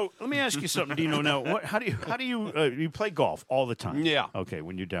 So let me ask you something, Dino. Now, how do you play golf all the time? Yeah. Okay,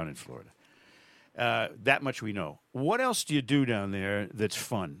 when you're down in Florida, that much we know. What else do you do down there that's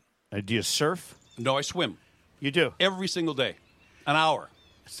fun? Do you surf? No, I swim You do. every single day. An hour.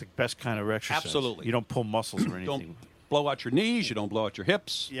 It's the best kind of exercise. Absolutely. You don't pull muscles or anything. Don't blow out your knees. You don't blow out your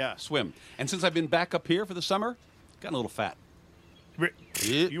hips. Yeah. Swim. And since I've been back up here for the summer, gotten a little fat.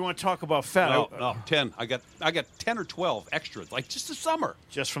 You want to talk about fat? No, 10. I got 10 or 12 extras, like just the summer.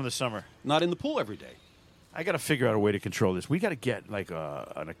 Just from the summer. Not in the pool every day. I got to figure out a way to control this. We got to get like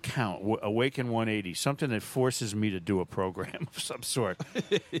an account, Awaken 180, something that forces me to do a program of some sort.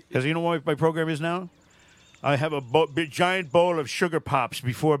 Because you know what my program is now? I have a giant bowl of sugar pops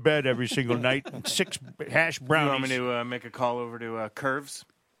before bed every single night, and 6 hash brownies. You want me to make a call over to Curves?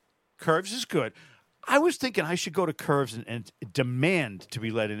 Curves is good. I was thinking I should go to Curves and demand to be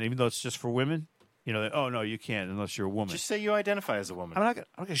let in, even though it's just for women. You know, oh no, you can't unless you're a woman. Just say you identify as a woman. I'm not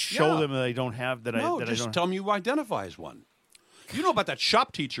going to show Yeah. them that I don't have that. No, I just don't. tell them you identify as one. You know about that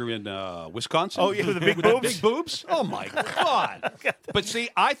shop teacher in Wisconsin? Oh, yeah, with the big boobs? Big boobs? Oh, my God. But see,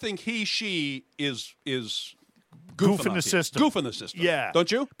 I think she is Goofing the system. Goofing the system. Yeah,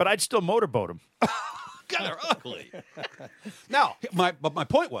 Don't you? But I'd still motorboat them. God, they're ugly. Now, my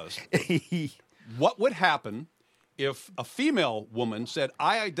point was, what would happen if a female woman said,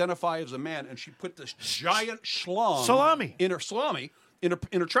 I identify as a man, and she put this giant Salami. in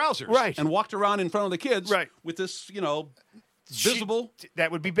her trousers, Right. and walked around in front of the kids, Right. with this, visible.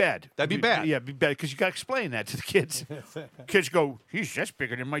 That would be bad. That'd be bad. Yeah, it'd be bad because you got to explain that to the kids. Kids go, that's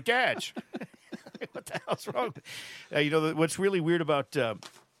bigger than my dad's. What the hell's wrong? What's really weird about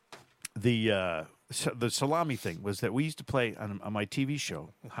the salami thing was that we used to play on my TV show,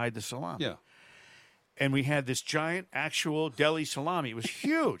 Hide the Salami. Yeah. And we had this giant actual deli salami. It was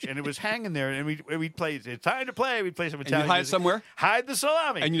huge, and it was hanging there. And we'd play. It's time to play. We'd play some Italian. hide music. somewhere? Hide the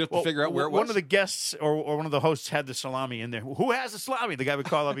salami. And you'd have to figure out where it One was? of the guests or one of the hosts had the salami in there. Who has the salami? The guy would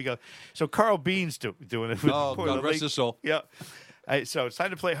call up. He goes, so Carl Bean's doing it. Oh, God rest his soul. Yeah. So it's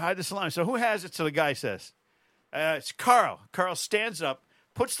time to play Hide the Salami. So who has it? So the guy says, it's Carl. Carl stands up,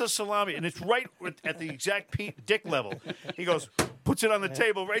 puts the salami, and it's right at the exact dick level. He goes, puts it on the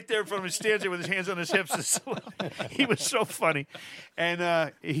table right there in front of him, stands there with his hands on his hips. The salami. He was so funny.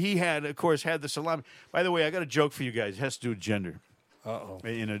 And he had, of course, had the salami. By the way, I got a joke for you guys. It has to do with gender. Uh-oh.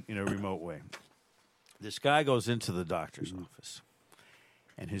 In a remote way. This guy goes into the doctor's office,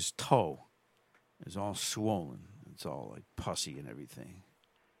 and his toe is all swollen. It's all like pussy and everything.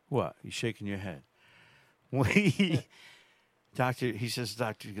 What? You shaking your head? Doctor, he says,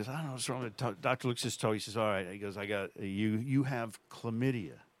 doctor, he goes, I don't know what's wrong with the toe. Doctor looks at his toe. He says, all right. He goes, I got you have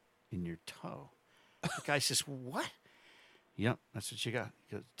chlamydia in your toe. The guy says, what? Yep, that's what you got.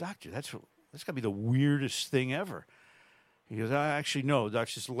 He goes, doctor, that's got to be the weirdest thing ever. He goes, I actually know.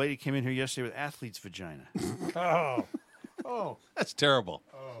 Doctor, this lady came in here yesterday with athlete's vagina. Oh. That's terrible.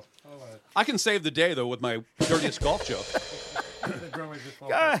 I can save the day, though, with my dirtiest golf joke. Go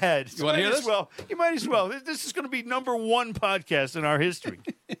ahead. You wanna hear this? Well, you might as well. This is going to be #1 podcast in our history.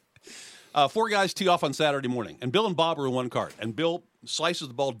 4 guys tee off on Saturday morning, and Bill and Bob are in one cart, and Bill slices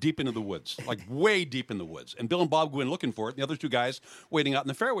the ball deep into the woods, like way deep in the woods. And Bill and Bob go in looking for it, and the other 2 guys waiting out in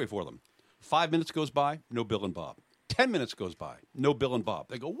the fairway for them. 5 minutes goes by, no Bill and Bob. 10 minutes goes by. No Bill and Bob.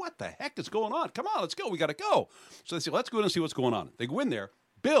 They go, what the heck is going on? Come on, let's go. We got to go. So they say, let's go in and see what's going on. They go in there.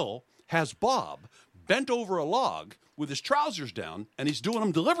 Bill has Bob bent over a log with his trousers down, and he's doing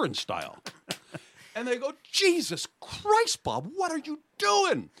them Deliverance style. And they go, Jesus Christ, Bob, what are you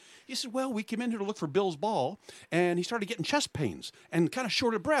doing? He said, well, we came in here to look for Bill's ball, and he started getting chest pains and kind of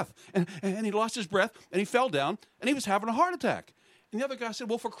short of breath. And he lost his breath, and he fell down, and he was having a heart attack. And the other guy said,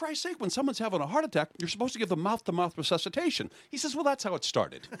 well, for Christ's sake, when someone's having a heart attack, you're supposed to give them mouth-to-mouth resuscitation. He says, well, that's how it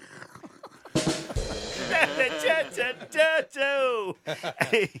started.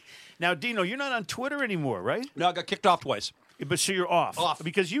 Now, Dino, you're not on Twitter anymore, right? No, I got kicked off twice. But so you're off.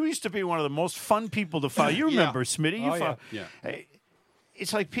 Because you used to be one of the most fun people to follow. You remember, Smitty? You Yeah. Hey,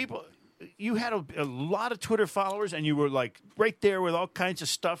 it's like people... You had a lot of Twitter followers, and you were like right there with all kinds of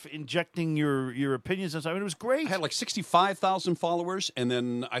stuff, injecting your opinions and stuff. I mean, it was great. I had like 65,000 followers, and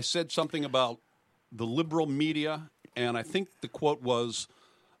then I said something about the liberal media, and I think the quote was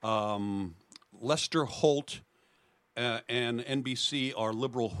Lester Holt and NBC are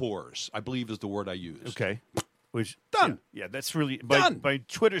liberal whores, I believe is the word I used. Okay. Which Done. Yeah, that's really Done. By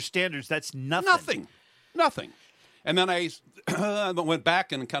Twitter standards, that's nothing. Nothing. And then I went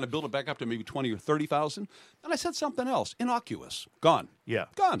back and kind of built it back up to maybe 20 or 30,000. And I said something else, innocuous. Gone. Yeah.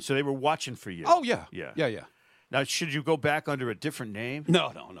 Gone. So they were watching for you. Oh, yeah. Yeah. Yeah, yeah. Now, should you go back under a different name?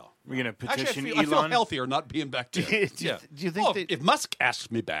 No. We're going to Actually, petition I feel Elon. healthier not being back there. Do you think well, they- if Musk asks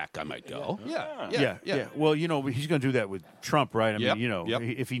me back, I might go. Yeah. Well, he's going to do that with Trump, right? I Yep, mean, yep.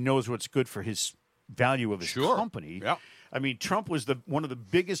 if he knows what's good for his value of his Sure. company. Yep. I mean, Trump was one of the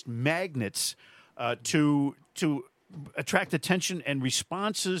biggest magnets to attract attention and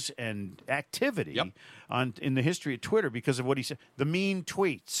responses and activity Yep. in the history of Twitter because of what he said. The mean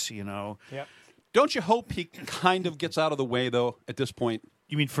tweets, Yep. Don't you hope he kind of gets out of the way, though, at this point?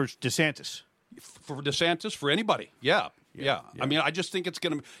 You mean for DeSantis? For DeSantis, for anybody. Yeah. I mean, I just think it's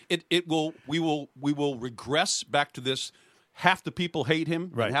going to we will regress back to this. Half the people hate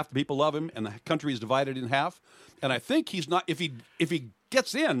him, Right. and half the people love him, and the country is divided in half. And I think he's not. If he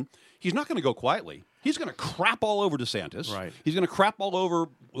gets in, he's not going to go quietly. He's going to crap all over DeSantis. Right. He's going to crap all over,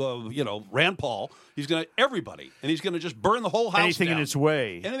 Rand Paul. He's going to everybody, and he's going to just burn the whole house Anything down. in its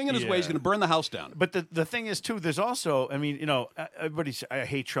way. Anything in his way, he's Yeah. going to burn the house down. But the thing is, too, there's also, I mean, everybody's, I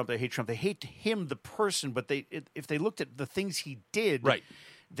hate Trump, they hate Trump. They hate him, the person, but if they looked at the things he did, Right.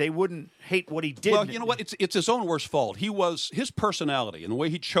 they wouldn't hate what he did. Well, you know what? It's his own worst fault. His personality and the way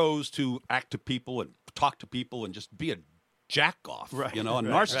he chose to act to people and talk to people and just be a jack off, Right. a Right,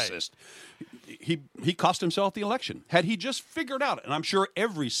 narcissist. He cost himself the election. Had he just figured out, and I'm sure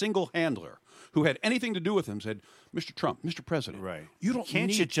every single handler who had anything to do with him said, Mr. Trump, Mr. President, Right. you don't Can't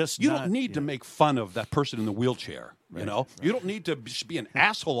need, you just you not- don't need to make fun of that person in the wheelchair. You know, you don't need to just be an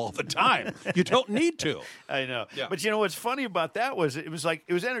asshole all the time. You don't need to. I know. Yeah. But what's funny about that was it was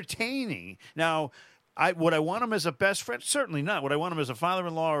entertaining. Now, would I want him as a best friend? Certainly not. Would I want him as a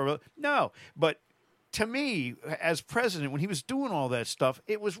father-in-law? No. But to me, as president, when he was doing all that stuff,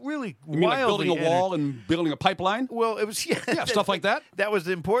 it was really You mean like wildly building a wall and building a pipeline? Well, it was Yeah, stuff like that? That was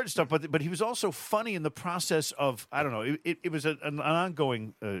the important stuff, but he was also funny in the process of I don't know. It was an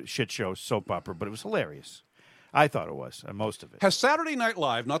ongoing shit show soap opera, but it was hilarious. I thought it was most of it. Has Saturday Night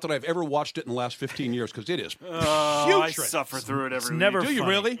Live, not that I've ever watched it in the last 15 years, because it is I putrid. suffer through it every never week. Do you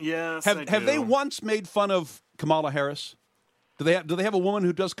funny. really? Yes, Have I do. they once made fun of Kamala Harris? Do they have a woman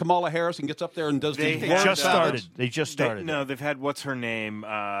who does Kamala Harris and gets up there and does They these have just that. started. They just started. No, they've had what's her name,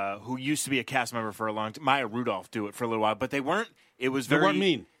 who used to be a cast member for a long time, Maya Rudolph, do it for a little while, but they weren't. It was They very weren't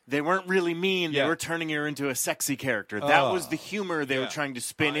mean. They weren't really mean. Yeah. They were turning her into a sexy character. That Oh. was the humor they were Yeah. trying to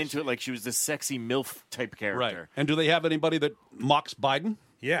spin I into it, like she was this sexy MILF type character. Right. And do they have anybody that mocks Biden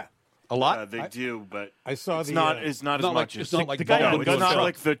Yeah. a lot? They do, but I saw it's the, not. uh, It's not as not much. like- as it's not like the guy Biden on no, it's not Gutfeld,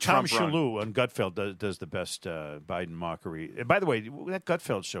 like the Tom Trump run. Shalhoub on Gutfeld does the best Biden mockery. By the way, that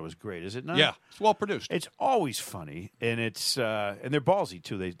Gutfeld show is great, is it not? Yeah. It's well produced. It's always funny, and it's and they're ballsy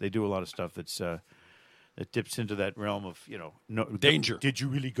too. They do a lot of stuff that's that dips into that realm of no Danger. Did you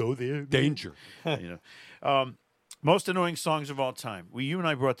really go there? Danger. Most annoying songs of all time. You and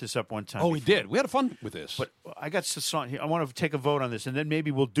I brought this up one time. Oh, we before. did. We had fun with this. But I got a song here. I want to take a vote on this, and then maybe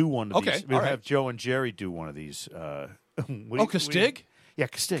we'll do one of Okay, these. We'll all right. have Joe and Jerry do one of these. Castig? Yeah,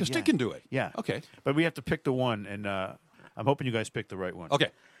 Castig. Castig yeah. can do it. Yeah. Okay. But we have to pick the one, and I'm hoping you guys pick the right one. Okay.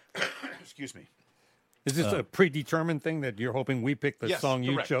 Excuse me. Is this a predetermined thing that you're hoping we pick the Yes, song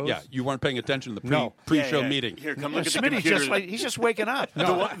you correct. chose? Yeah, you weren't paying attention to the No. pre-show Yeah, yeah. meeting. Here, come look at the Smitty's computer. he's just waking up.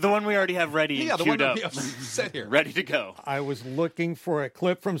 The one we already have ready Yeah, and the one queued up, that set here. ready to go. I was looking for a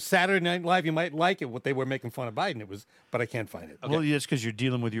clip from Saturday Night Live. You might like it. What they were making fun of Biden. But I can't find it. Well, yeah, it's because you're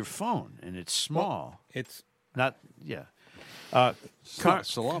dealing with your phone, and it's small. It's Not yeah. It's not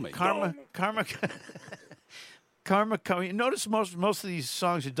salami. Karma. Notice most of these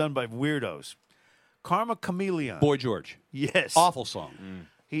songs are done by weirdos. Karma Chameleon. Boy George. Yes. Awful song.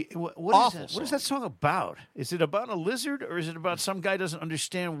 What Awful is that song about? Is it about a lizard, or is it about some guy doesn't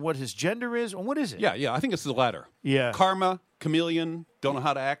understand what his gender is? Or what is it? Yeah. I think it's the latter. Yeah. Karma, chameleon, don't know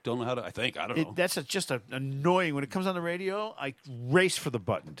how to act, don't know how to. I don't know. That's just annoying. When it comes on the radio, I race for the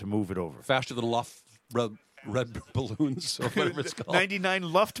button to move it over. Faster than red balloons or whatever it's called. 99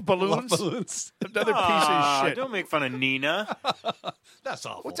 Luft balloons. Luft balloons. Another piece of shit. Don't make fun of Nina. That's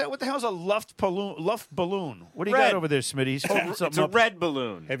awful. What's that? What the hell's a Luft balloon? What do you got over there, Smitty? He's holding something It's a up. red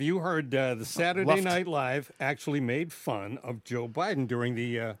balloon. Have you heard the Saturday Luft. Night Live actually made fun of Joe Biden during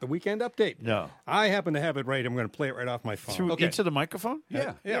the weekend update? No. I happen to have it right. I'm going to play it right off my phone. Through into the microphone?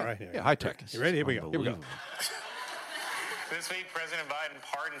 Yeah, right here. Yeah, high tech. You ready? Here we go. This week, President Biden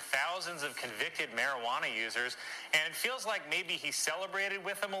pardoned thousands of convicted marijuana users, and it feels like maybe he celebrated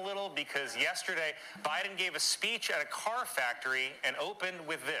with them a little because yesterday, Biden gave a speech at a car factory and opened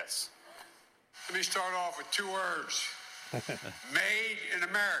with this. Let me start off with 2 words. Made in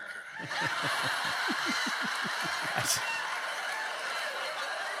America.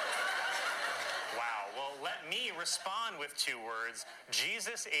 Wow, well, let me respond with 2 words.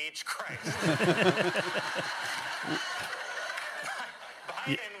 Jesus H. Christ.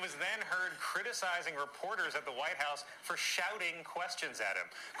 Biden was then heard criticizing reporters at the White House for shouting questions at him.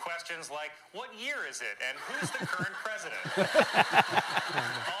 Questions like, what year is it? And who's the current president?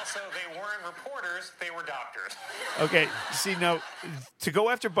 Also, they weren't reporters, they were doctors. Okay, see, now, to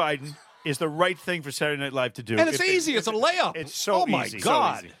go after Biden is the right thing for Saturday Night Live to do. And it's easy. It's a layup. It's so easy. Oh, my easy.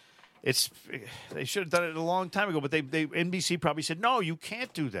 God. So easy. They should have done it a long time ago, but they NBC probably said, no, you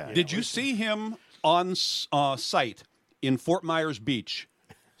can't do that. Did you see him on site in Fort Myers Beach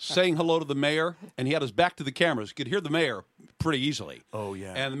saying hello to the mayor? And he had his back to the cameras. You could hear the mayor pretty easily. Oh,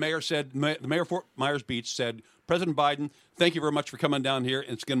 yeah. And the mayor of Fort Myers Beach said, President Biden, thank you very much for coming down here.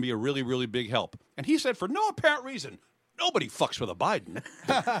 It's going to be a really, really big help. And he said, for no apparent reason, nobody fucks with a Biden.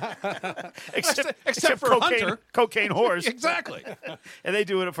 except for Hunter. Cocaine whores. Exactly. And they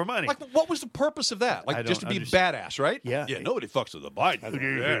do it for money. Like, what was the purpose of that? I Like, just to don't be understand. badass, right? Yeah. Yeah, nobody fucks with a Biden.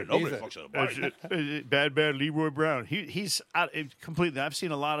 Yeah, nobody fucks with a Biden. Bad Leroy Brown. He's out completely. I've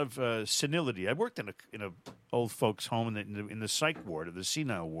seen a lot of senility. I worked in a old folks' home in the psych ward, or the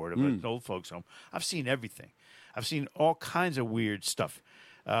senile ward of an old folks' home. I've seen everything. I've seen all kinds of weird stuff.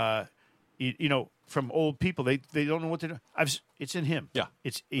 You know, from old people, they don't know what to do. It's in him. Yeah.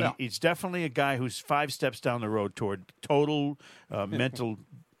 It's definitely a guy who's 5 steps down the road toward total mental,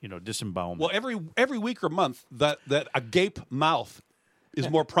 disembowelment. Well, every week or month, that agape mouth is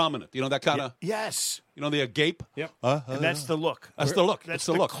more prominent. You know, that kind of yes. You know, the agape. Yep. And that's the look. That's the look. That's It's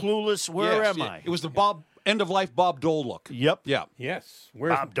the the look. clueless. Where Yes, am yeah. I? It was the end of life Bob Dole look. Yep. Yeah. Yes.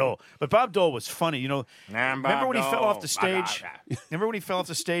 Where's Bob Dole. But Bob Dole was funny. You know, remember when he fell off the stage? Remember when he fell off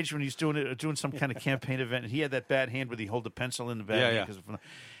the stage when he was doing some kind of campaign event, and he had that bad hand where he held the pencil in the bad hand. Yeah. Because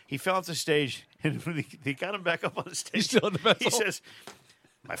he fell off the stage, and when they got him back up on the stage. He still had the pencil? He says,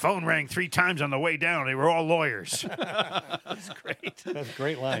 my phone rang 3 times on the way down. They were all lawyers. That's great. That's a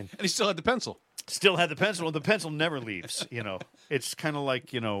great line. And he still had the pencil Still had the pencil. Well, the pencil never leaves. It's kind of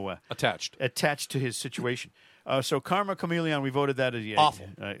like attached. to his situation. So Karma Chameleon, we voted that as Awful.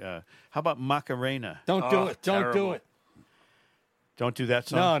 How about Macarena? Don't do it. Don't do terrible. it. Don't do that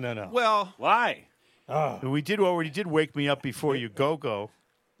song. No. Well, Why? We did already did Wake Me Up Before You Go.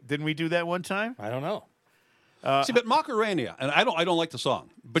 Didn't we do that one time? I don't know. see, but Macarena, and I don't like the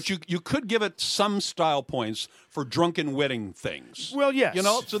song, but you could give it some style points for drunken wedding things. Well, yes. You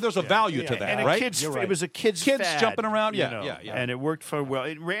know, so there's a value to that, And right? it was a kid's Kids fad, jumping around, you yeah, know, yeah. And it worked for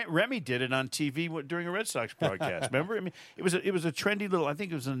well. Remy did it on TV during a Red Sox broadcast. Remember? I mean, it was a trendy little. I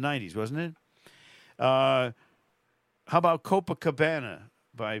think it was in the '90s, wasn't it? How about Copacabana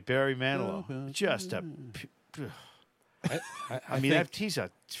by Barry Manilow? Just a. I mean, he's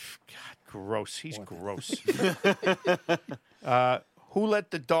a God, gross. He's gross. Who let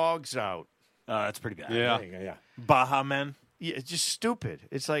the dogs out? That's pretty bad. Yeah. There you go, yeah. Baha Men. Yeah, it's just stupid.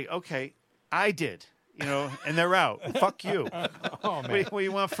 It's like, okay, I did, and they're out. Fuck you. Oh, man. What do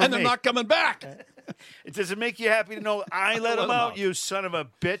you want from And they're me? not coming back. Does it make you happy to know I let them out, you son of a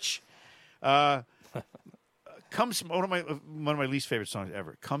bitch? One of my least favorite songs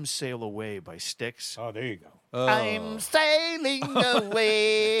ever. "Come Sail Away" by Styx. Oh, there you go. I'm sailing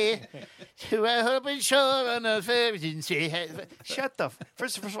away to a open shore on a virgin sea. Shut the.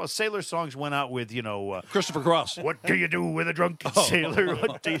 First of all, sailor songs went out with Christopher Cross. what do you do with a drunken sailor?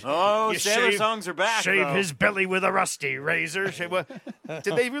 What do you, Oh, you sailor shave- songs are back. Shave though. his belly with a rusty razor.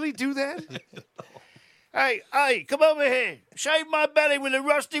 Did they really do that? Hey, come over here. Shave my belly with a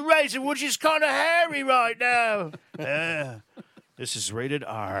rusty razor, which is kind of hairy right now. This is rated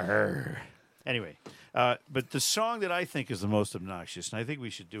R. Anyway, but the song that I think is the most obnoxious, and I think we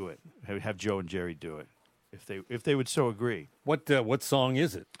should do it, have Joe and Jerry do it, if they would so agree. What song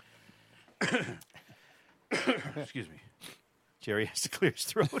is it? Excuse me. Jerry has to clear his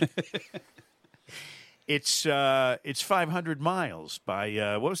throat. It's 500 Miles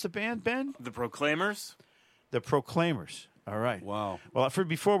by, what was the band, Ben? The Proclaimers? The Proclaimers. All right. Wow. Well,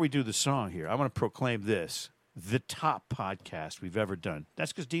 before we do the song here, I want to proclaim this. The top podcast we've ever done.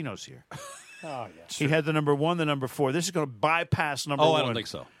 That's because Dino's here. Oh, yeah. He had the number 1, the number 4. This is going to bypass number 1. I don't think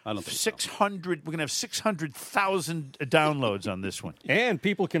so. 600. We're going to have 600,000 downloads on this one. And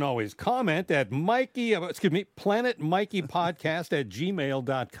people can always comment at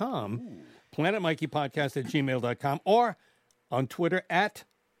planetmikeypodcast@gmail.com, planetmikeypodcast@gmail.com, or on Twitter at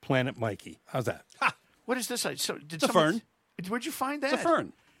Planet Mikey. How's that? What is this? So, It's a fern. Where'd you find that? It's a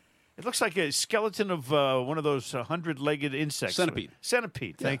fern. It looks like a skeleton of one of those 100-legged insects. Centipede.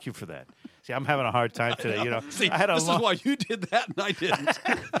 Centipede. Thank you for that. See, I'm having a hard time today. See, I had this is why you did that and I didn't.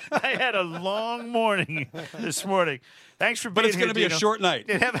 I had a long morning this morning. Thanks for being here. But it's going to be a short night.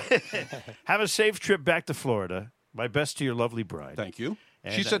 Have a safe trip back to Florida. My best to your lovely bride. Thank you.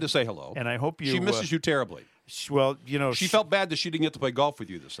 And, she said to say hello. And I hope you... She misses you terribly. Well, She felt bad that she didn't get to play golf with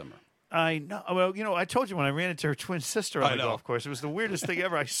you this summer. I know. Well, I told you when I ran into her twin sister on the golf course, it was the weirdest thing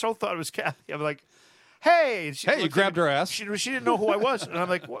ever. I so thought it was Kathy. I'm like, hey. And you grabbed her ass. She didn't know who I was. And I'm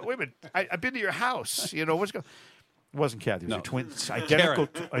like, wait a minute. I've been to your house. What's going on? It wasn't Kathy. It was her twin,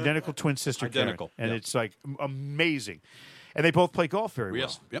 identical twin sister, Identical. Karen. And it's like amazing. And they both play golf very well.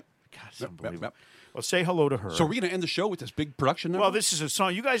 Yes. Yep. God, it's unbelievable. Yep. Well, say hello to her. So are we going to end the show with this big production number? Well, this is a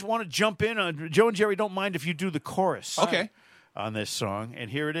song. You guys want to jump in on Joe and Jerry? Don't mind if you do the chorus. Okay. On this song, and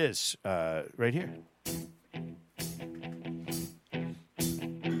here it is, right here.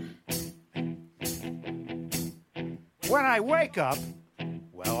 When I wake up,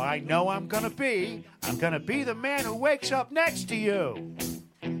 well, I know I'm gonna be the man who wakes up next to you.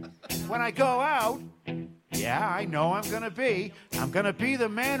 When I go out, yeah, I know I'm gonna be the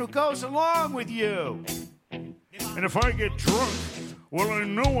man who goes along with you. And if I get drunk, well, I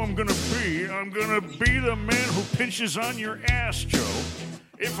know I'm gonna be the man who pinches on your ass, Joe.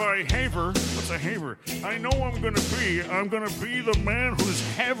 If I haver, what's a haver? I know I'm gonna be the man who's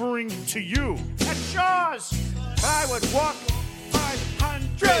havering to you. That's yours. I would walk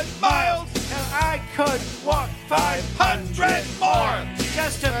 500 miles, and I could walk 500 more,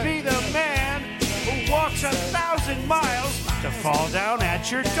 just to be the man who walks 1,000 miles to fall down at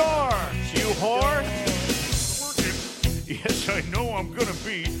your door. You whore. Yes, I know I'm gonna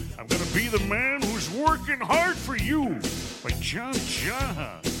be the man who's working hard for you, like John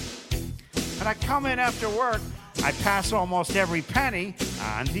John. When I come in after work, I pass almost every penny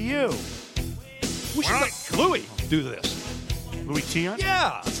on to you. We should let Louis do this. Louis Tion?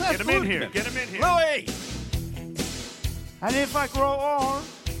 Yeah. Get him in here. Get him in here. Louis! And if I grow old,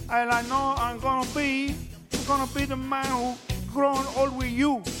 and I know I'm gonna be the man who growing old with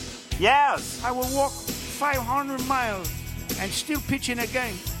you. Yes. I will walk 500 miles and still pitch in a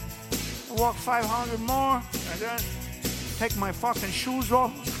game. Walk 500 more, and then take my fucking shoes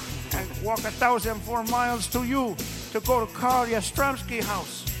off and walk 1,004 miles to you to go to Carl Yastrzemski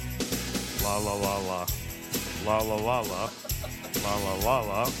house. La la la la. La la la la. La la la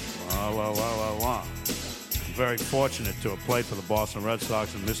la. La la la la la. I'm very fortunate to have played for the Boston Red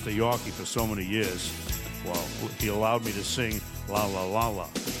Sox and Mr. Yorkie for so many years. Well, he allowed me to sing La La La La.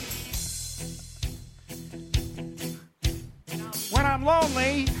 When I'm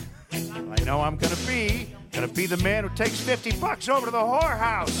lonely, I know I'm gonna be the man who takes $50 over to the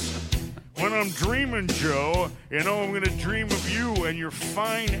whorehouse. When I'm dreaming, Joe, you know I'm gonna dream of you and your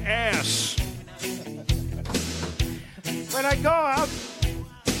fine ass. When I go out,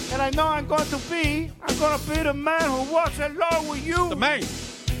 and I know I'm gonna be the man who walks along with you. The man.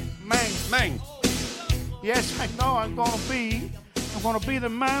 Man. Yes, I know I'm gonna be the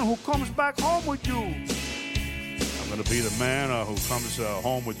man who comes back home with you. I'm gonna be the man who comes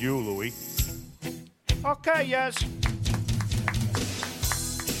home with you, Louis. Okay, yes.